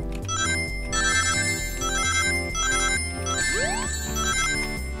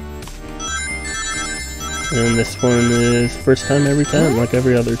 And this one is first time every time, like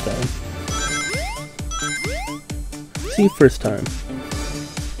every other time. See, first time.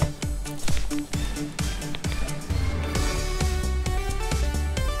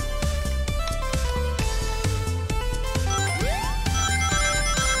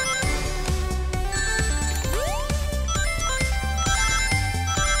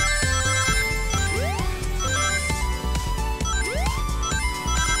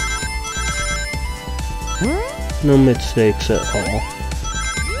 No mistakes at all.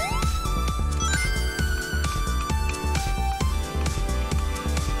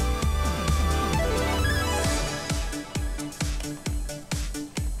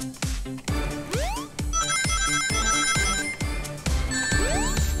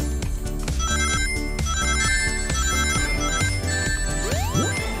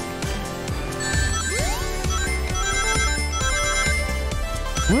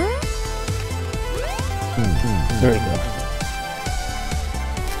 There you go.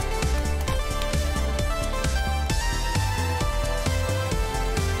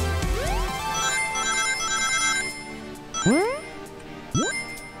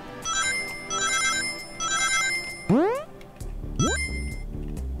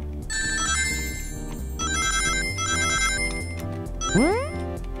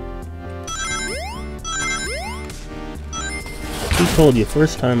 He told you,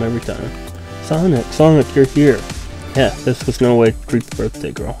 first time every time. Sonic, you're here. Yeah, this was no way to treat the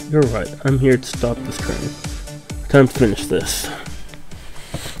birthday girl. You're right, I'm here to stop this train. Time to finish this.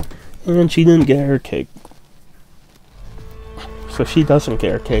 And she didn't get her cake. So she doesn't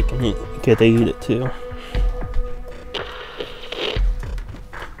get her cake and get to eat it too.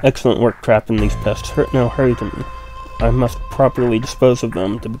 Excellent work trapping these pests. Now hurry to me. I must properly dispose of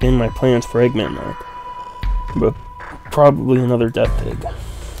them to begin my plans for Eggman Night. But probably another death pig.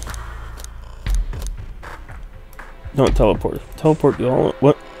 Don't teleport. Teleport you all.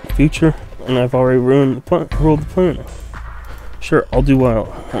 What? Future? And I've already ruled the planet. Sure, I'll do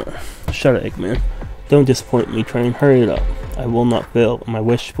well. Shut it, Eggman. Don't disappoint me, train. Hurry it up. I will not fail. My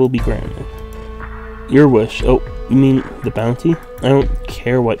wish will be granted. Your wish? Oh, you mean the bounty? I don't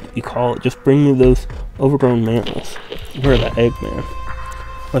care what you call it. Just bring me those overgrown mammals. Where that Eggman?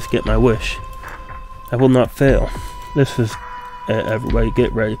 Let's get my wish. I will not fail. This is... everybody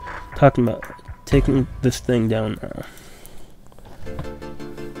get ready. Talking about taking this thing down now.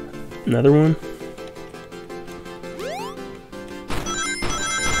 Another one?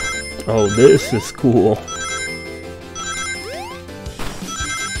 Oh, this is cool.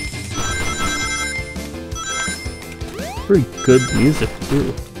 Pretty good music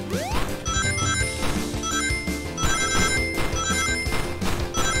too.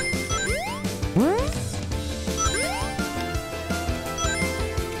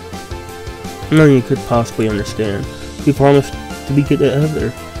 None you could possibly understand. We promised to be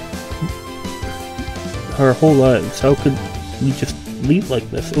together our whole lives. How could we just leave like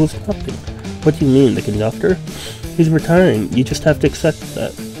this? It was nothing. What do you mean, the conductor? He's retiring. You just have to accept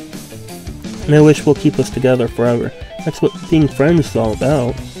that. And I wish we'll keep us together forever. That's what being friends is all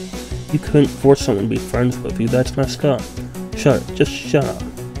about. You couldn't force someone to be friends with you. That's messed up. Shut up. Just shut up.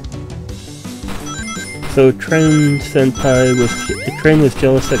 So Train was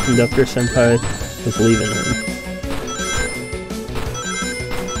jealous that Conductor Senpai was leaving him.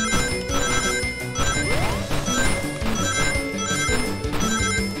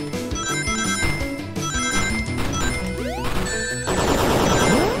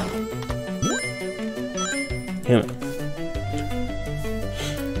 Damn it.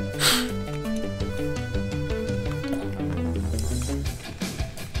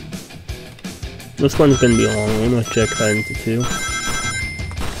 This one's gonna be a long one. Let's check that into 2.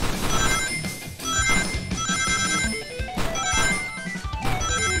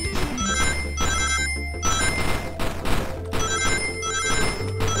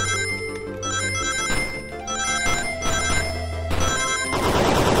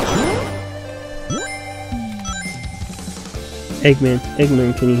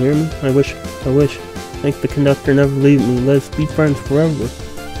 Eggman, can you hear me? I wish. Make the conductor never leave me. Let's be friends forever.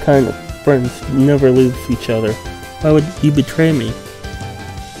 Kind of friends never leave each other. Why would you betray me?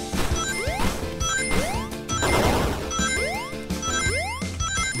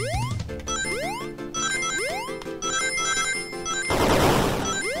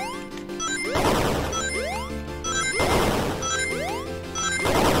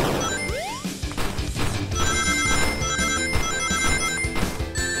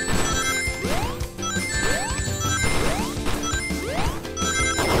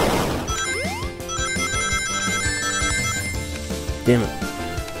 Damn it.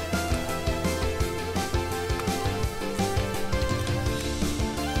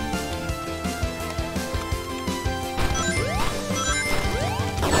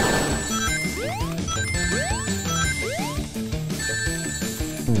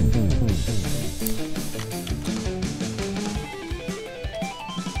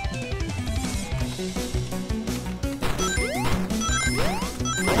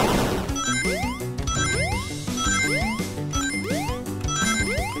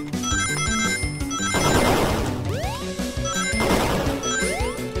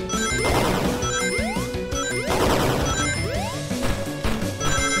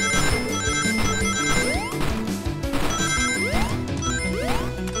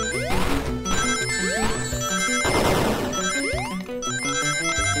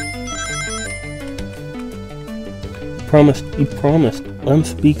 You promised. Let him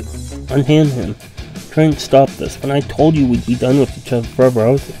speak. Unhand him. Try and stop this. When I told you we'd be done with each other forever,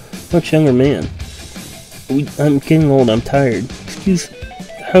 I was a much younger man. I'm getting old. I'm tired. Excuse.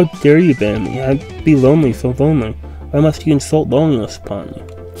 How dare you ban me? I'd be lonely, so lonely. Why must you insult loneliness upon me?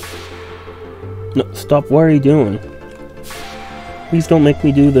 No, stop. What are you doing? Please don't make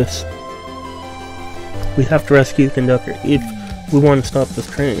me do this. We have to rescue the conductor if we want to stop this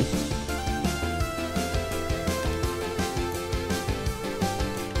train.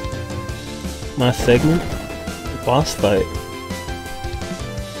 Last segment? Boss fight.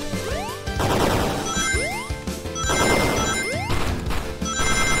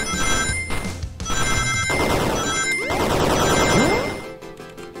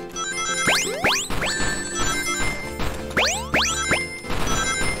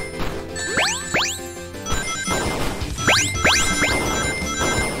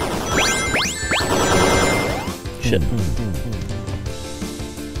 Shit.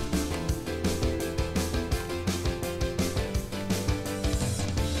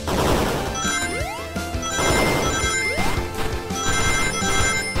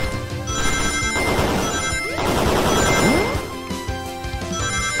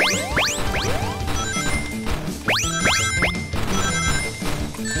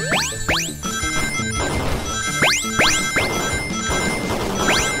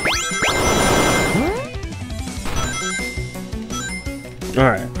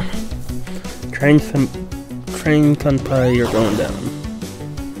 Alright. Train Senpai, you're going down.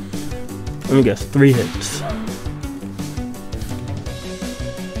 Let me guess, 3 hits.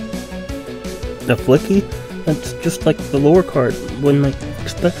 The Flicky? That's just like the lore card when my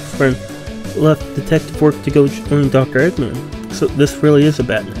best friend left detective work to go join Dr. Eggman. So this really is a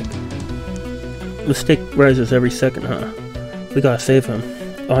Batnik. The stake rises every second, huh? We gotta save him.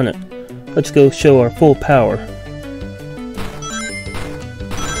 On it. Let's go show our full power.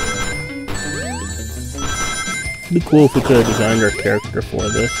 It'd be cool if we could have designed our character for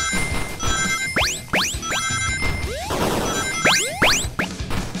this.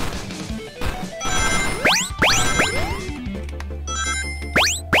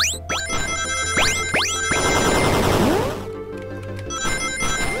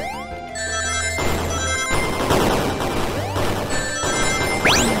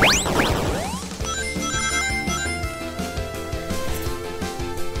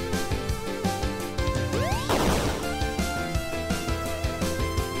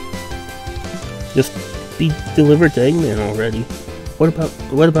 Just be delivered to Eggman already.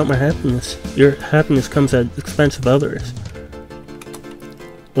 What about my happiness? Your happiness comes at the expense of others.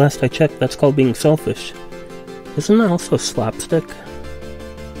 Last I checked, that's called being selfish. Isn't that also slapstick?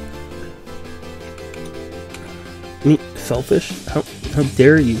 Me selfish? How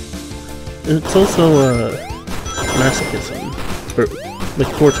dare you? It's also masochism, or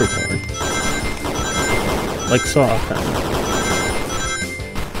like torture porn, like Saw kind of.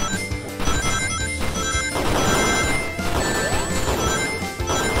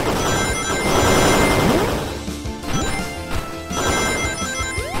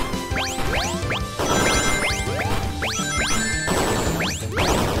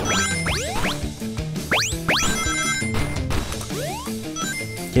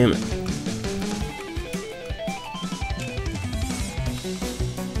 Damn it.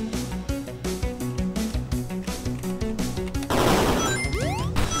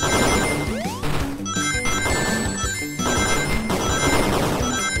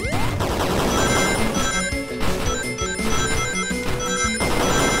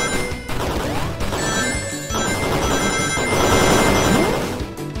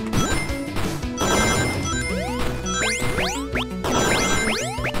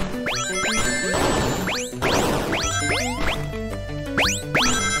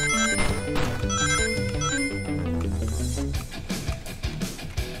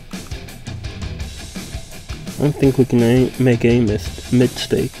 I don't think we can make any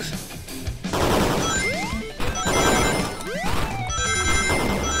mistakes.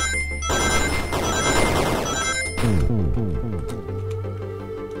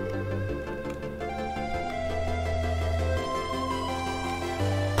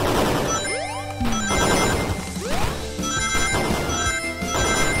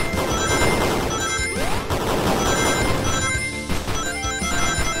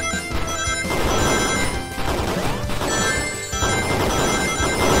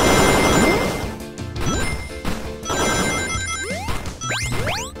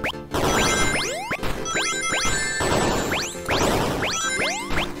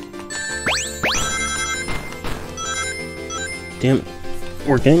 Damn it.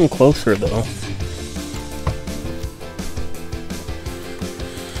 We're getting closer though.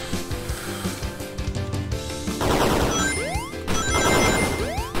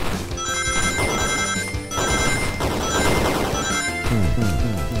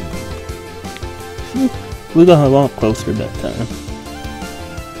 We got a lot closer that time.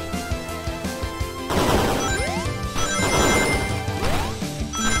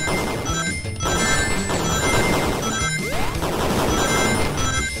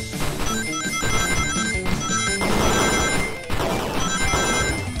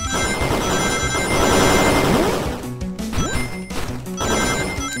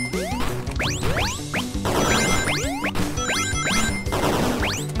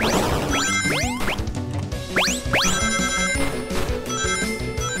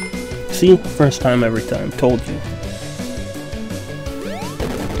 See? First time every time. Told you.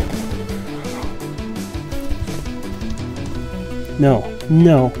 No.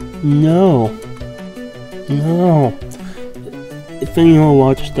 No. No. No. If anyone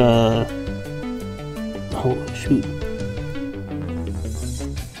watched, oh, shoot.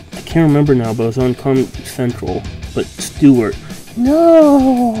 I can't remember now, but it was on Comedy Central. But Stewart.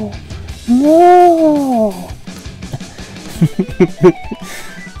 No! No!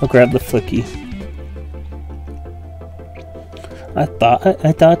 I'll grab the flicky. I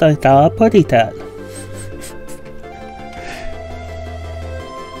thought I saw a putty tat.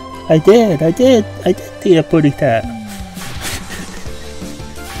 I did see a putty tat.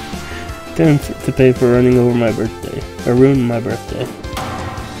 Time to pay for running over my birthday, or ruining my birthday.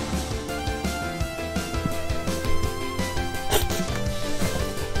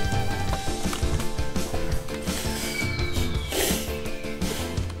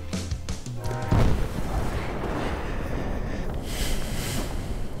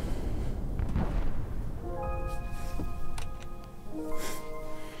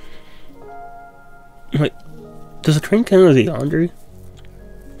 Wait, does the train count as a laundry?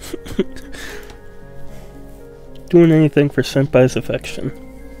 Doing anything for Senpai's affection.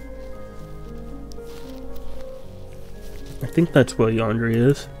 I think that's what laundry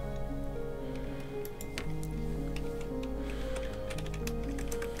is.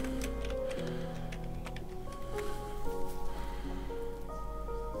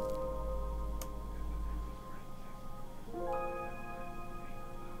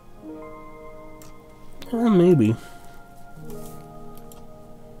 Well, maybe.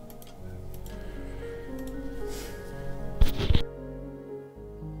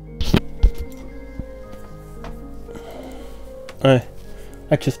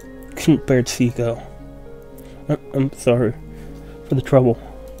 I just couldn't bear to see you go. I'm sorry for the trouble.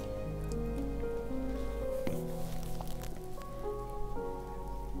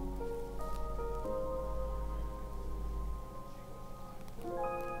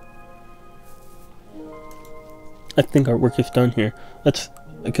 I think our work is done here. Let's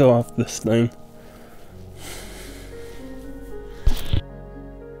go off this thing.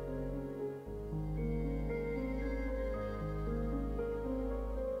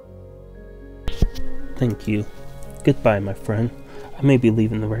 Thank you. Goodbye, my friend. I may be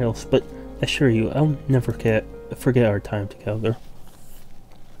leaving the rails, but I assure you, I'll never forget our time together.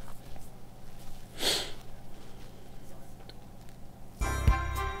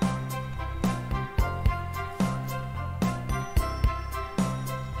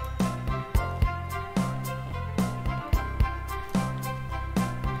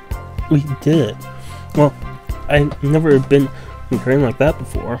 We did. Well, I've never been in a train like that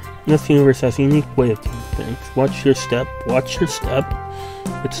before. This universe has a unique way of doing things. Watch your step, watch your step.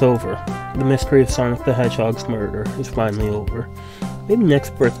 It's over. The mystery of Sonic the Hedgehog's murder is finally over. Maybe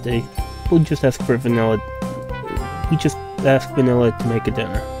next birthday, we'll just ask for Vanilla. We just ask Vanilla to make a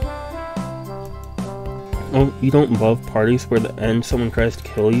dinner. Oh, you don't love parties where at the end someone tries to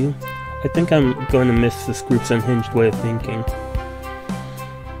kill you? I think I'm going to miss this group's unhinged way of thinking.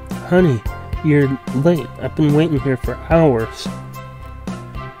 Honey, you're late. I've been waiting here for hours.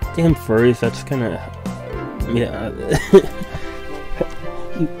 Damn furries, that's kinda... yeah.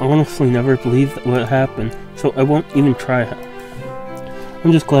 You honestly never believe what happened, so I won't even try.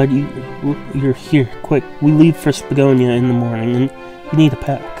 I'm just glad you're here. Quick, we leave for Spagonia in the morning, and you need a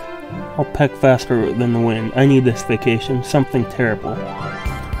pack. I'll pack faster than the wind. I need this vacation, something terrible.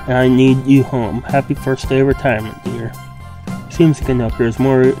 And I need you home. Happy first day of retirement, dear. Seems the conductor is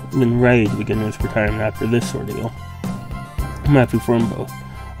more than ready to begin his retirement after this ordeal. I'm happy for them both.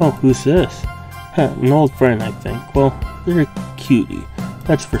 Oh, who's this? An old friend, I think. Well, they're a cutie,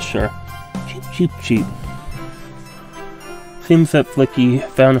 that's for sure. Cheep, cheep, cheep. Seems that Flicky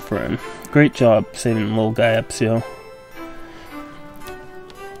found a friend. Great job saving the little guy, Epsio.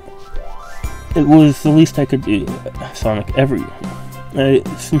 It was the least I could do, Sonic, I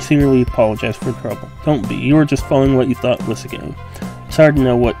sincerely apologize for the trouble. Don't be. You were just following what you thought was a game. It's hard to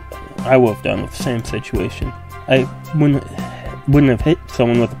know what I would have done with the same situation. I wouldn't have hit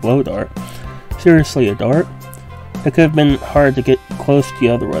someone with a blow dart. Seriously, a dart? It could have been hard to get close to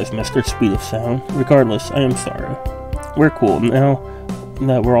you otherwise, Mr. Speed of Sound. Regardless, I am sorry. We're cool now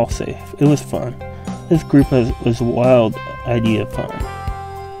that we're all safe. It was fun. This group was a wild idea of fun.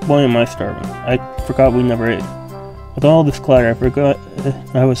 Boy, am I starving. I forgot we never ate. With all this clutter, I forgot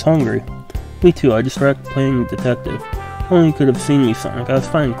I was hungry. Me too, I distracted playing detective. Only you could have seen me, Sonic. I was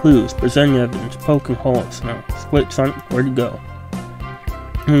finding clues, presenting evidence, poking holes. Now, wait, Sonic, where'd you go?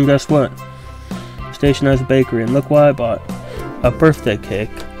 And guess what? The station has a bakery, and look what I bought. A birthday cake.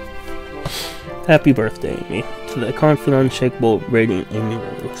 Happy birthday, Amy. To the confident, unshakable, radiant Amy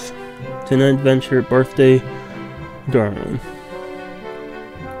Rose. To an adventure birthday, darling.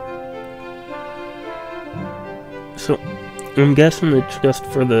 So, I'm guessing it's just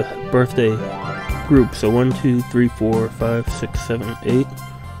for the birthday group. So 1, 2, 3, 4, 5, 6, 7, 8.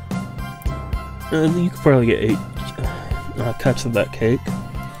 You could probably get 8 cuts of that cake.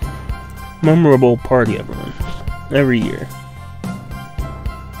 Memorable party, everyone. Every year.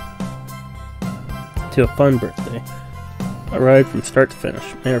 To a fun birthday. A ride from start to finish.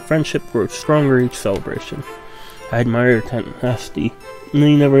 May our friendship grow stronger each celebration. I admire your tenacity. And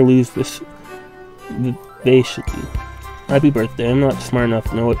you never lose this vivacity. Happy birthday. I'm not smart enough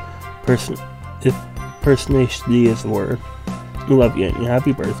to know what if personacity is the word. We love you, Amy.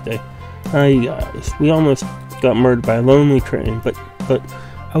 Happy birthday. Hi, you guys. We almost got murdered by a lonely train, but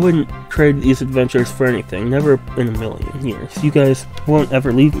I wouldn't trade these adventures for anything. Never in a million years. You guys won't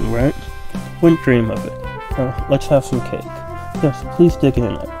ever leave me, right? Wouldn't dream of it. Let's have some cake. Yes, please dig in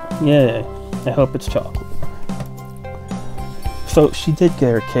it. Yay. I hope it's chocolate. So, she did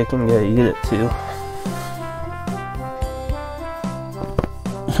get her cake and get to eat it, too.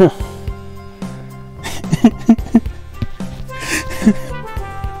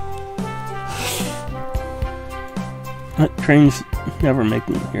 Trains never make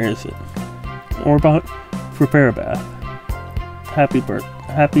me here, is it? Or about prepare a bath.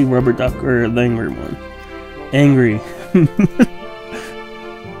 Happy rubber duck or the angry one. Angry.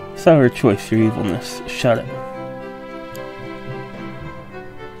 Sour choice, your evilness. Shut it.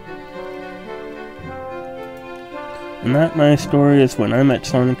 And that, my story, is when I met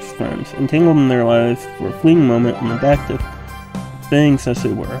Sonic's friends, entangled in their lives for a fleeting moment and then back to things as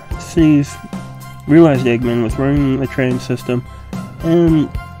they were. Cities realized Eggman was running the train system and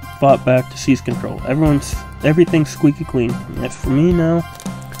fought back to seize control. Everything's squeaky clean. As for me now,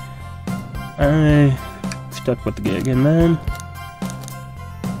 I stuck with the gig and then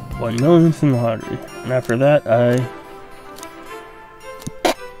won millions in the lottery. And after that, I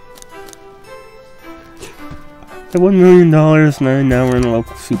won $1 million and now we're in a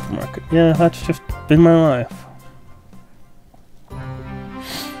local supermarket. Yeah, that's just been my life.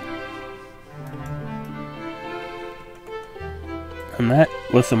 And that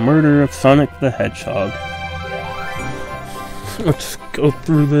was the murder of Sonic the Hedgehog. Let's go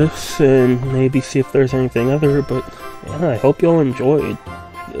through this and maybe see if there's anything other, but yeah, I hope y'all enjoyed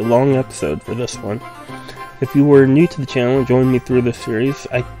a long episode for this one. If you were new to the channel and joined me through this series,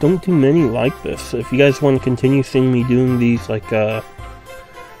 I don't do many like this. So if you guys want to continue seeing me doing these, like, I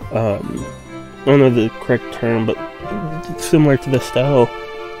don't know the correct term, but similar to this style,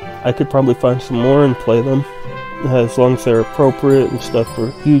 I could probably find some more and play them, as long as they're appropriate and stuff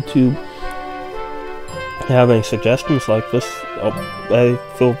for YouTube. If you have any suggestions like this, I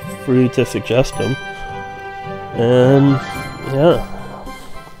feel free to suggest them. And yeah.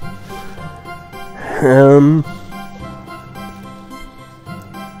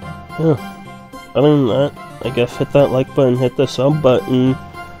 Yeah. Other than that, I guess hit that like button, hit the sub button.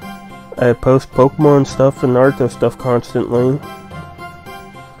 I post Pokemon stuff and Naruto stuff constantly.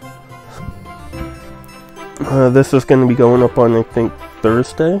 This is going to be going up on, I think,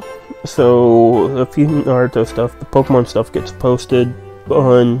 Thursday. So, a few Naruto stuff, the Pokemon stuff gets posted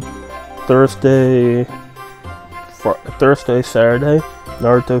on Thursday, Saturday.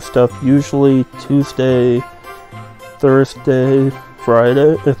 Naruto stuff usually Tuesday, Thursday,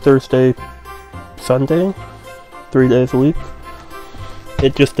 Friday, Thursday, Sunday. 3 days a week.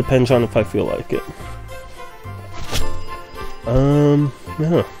 It just depends on if I feel like it.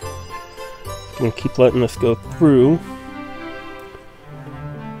 Yeah. I'm gonna keep letting this go through.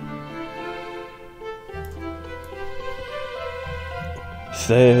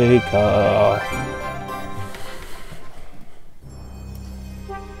 Sega.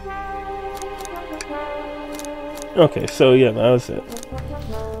 Okay, so yeah, that was it.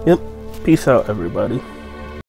 Yep. Peace out, everybody.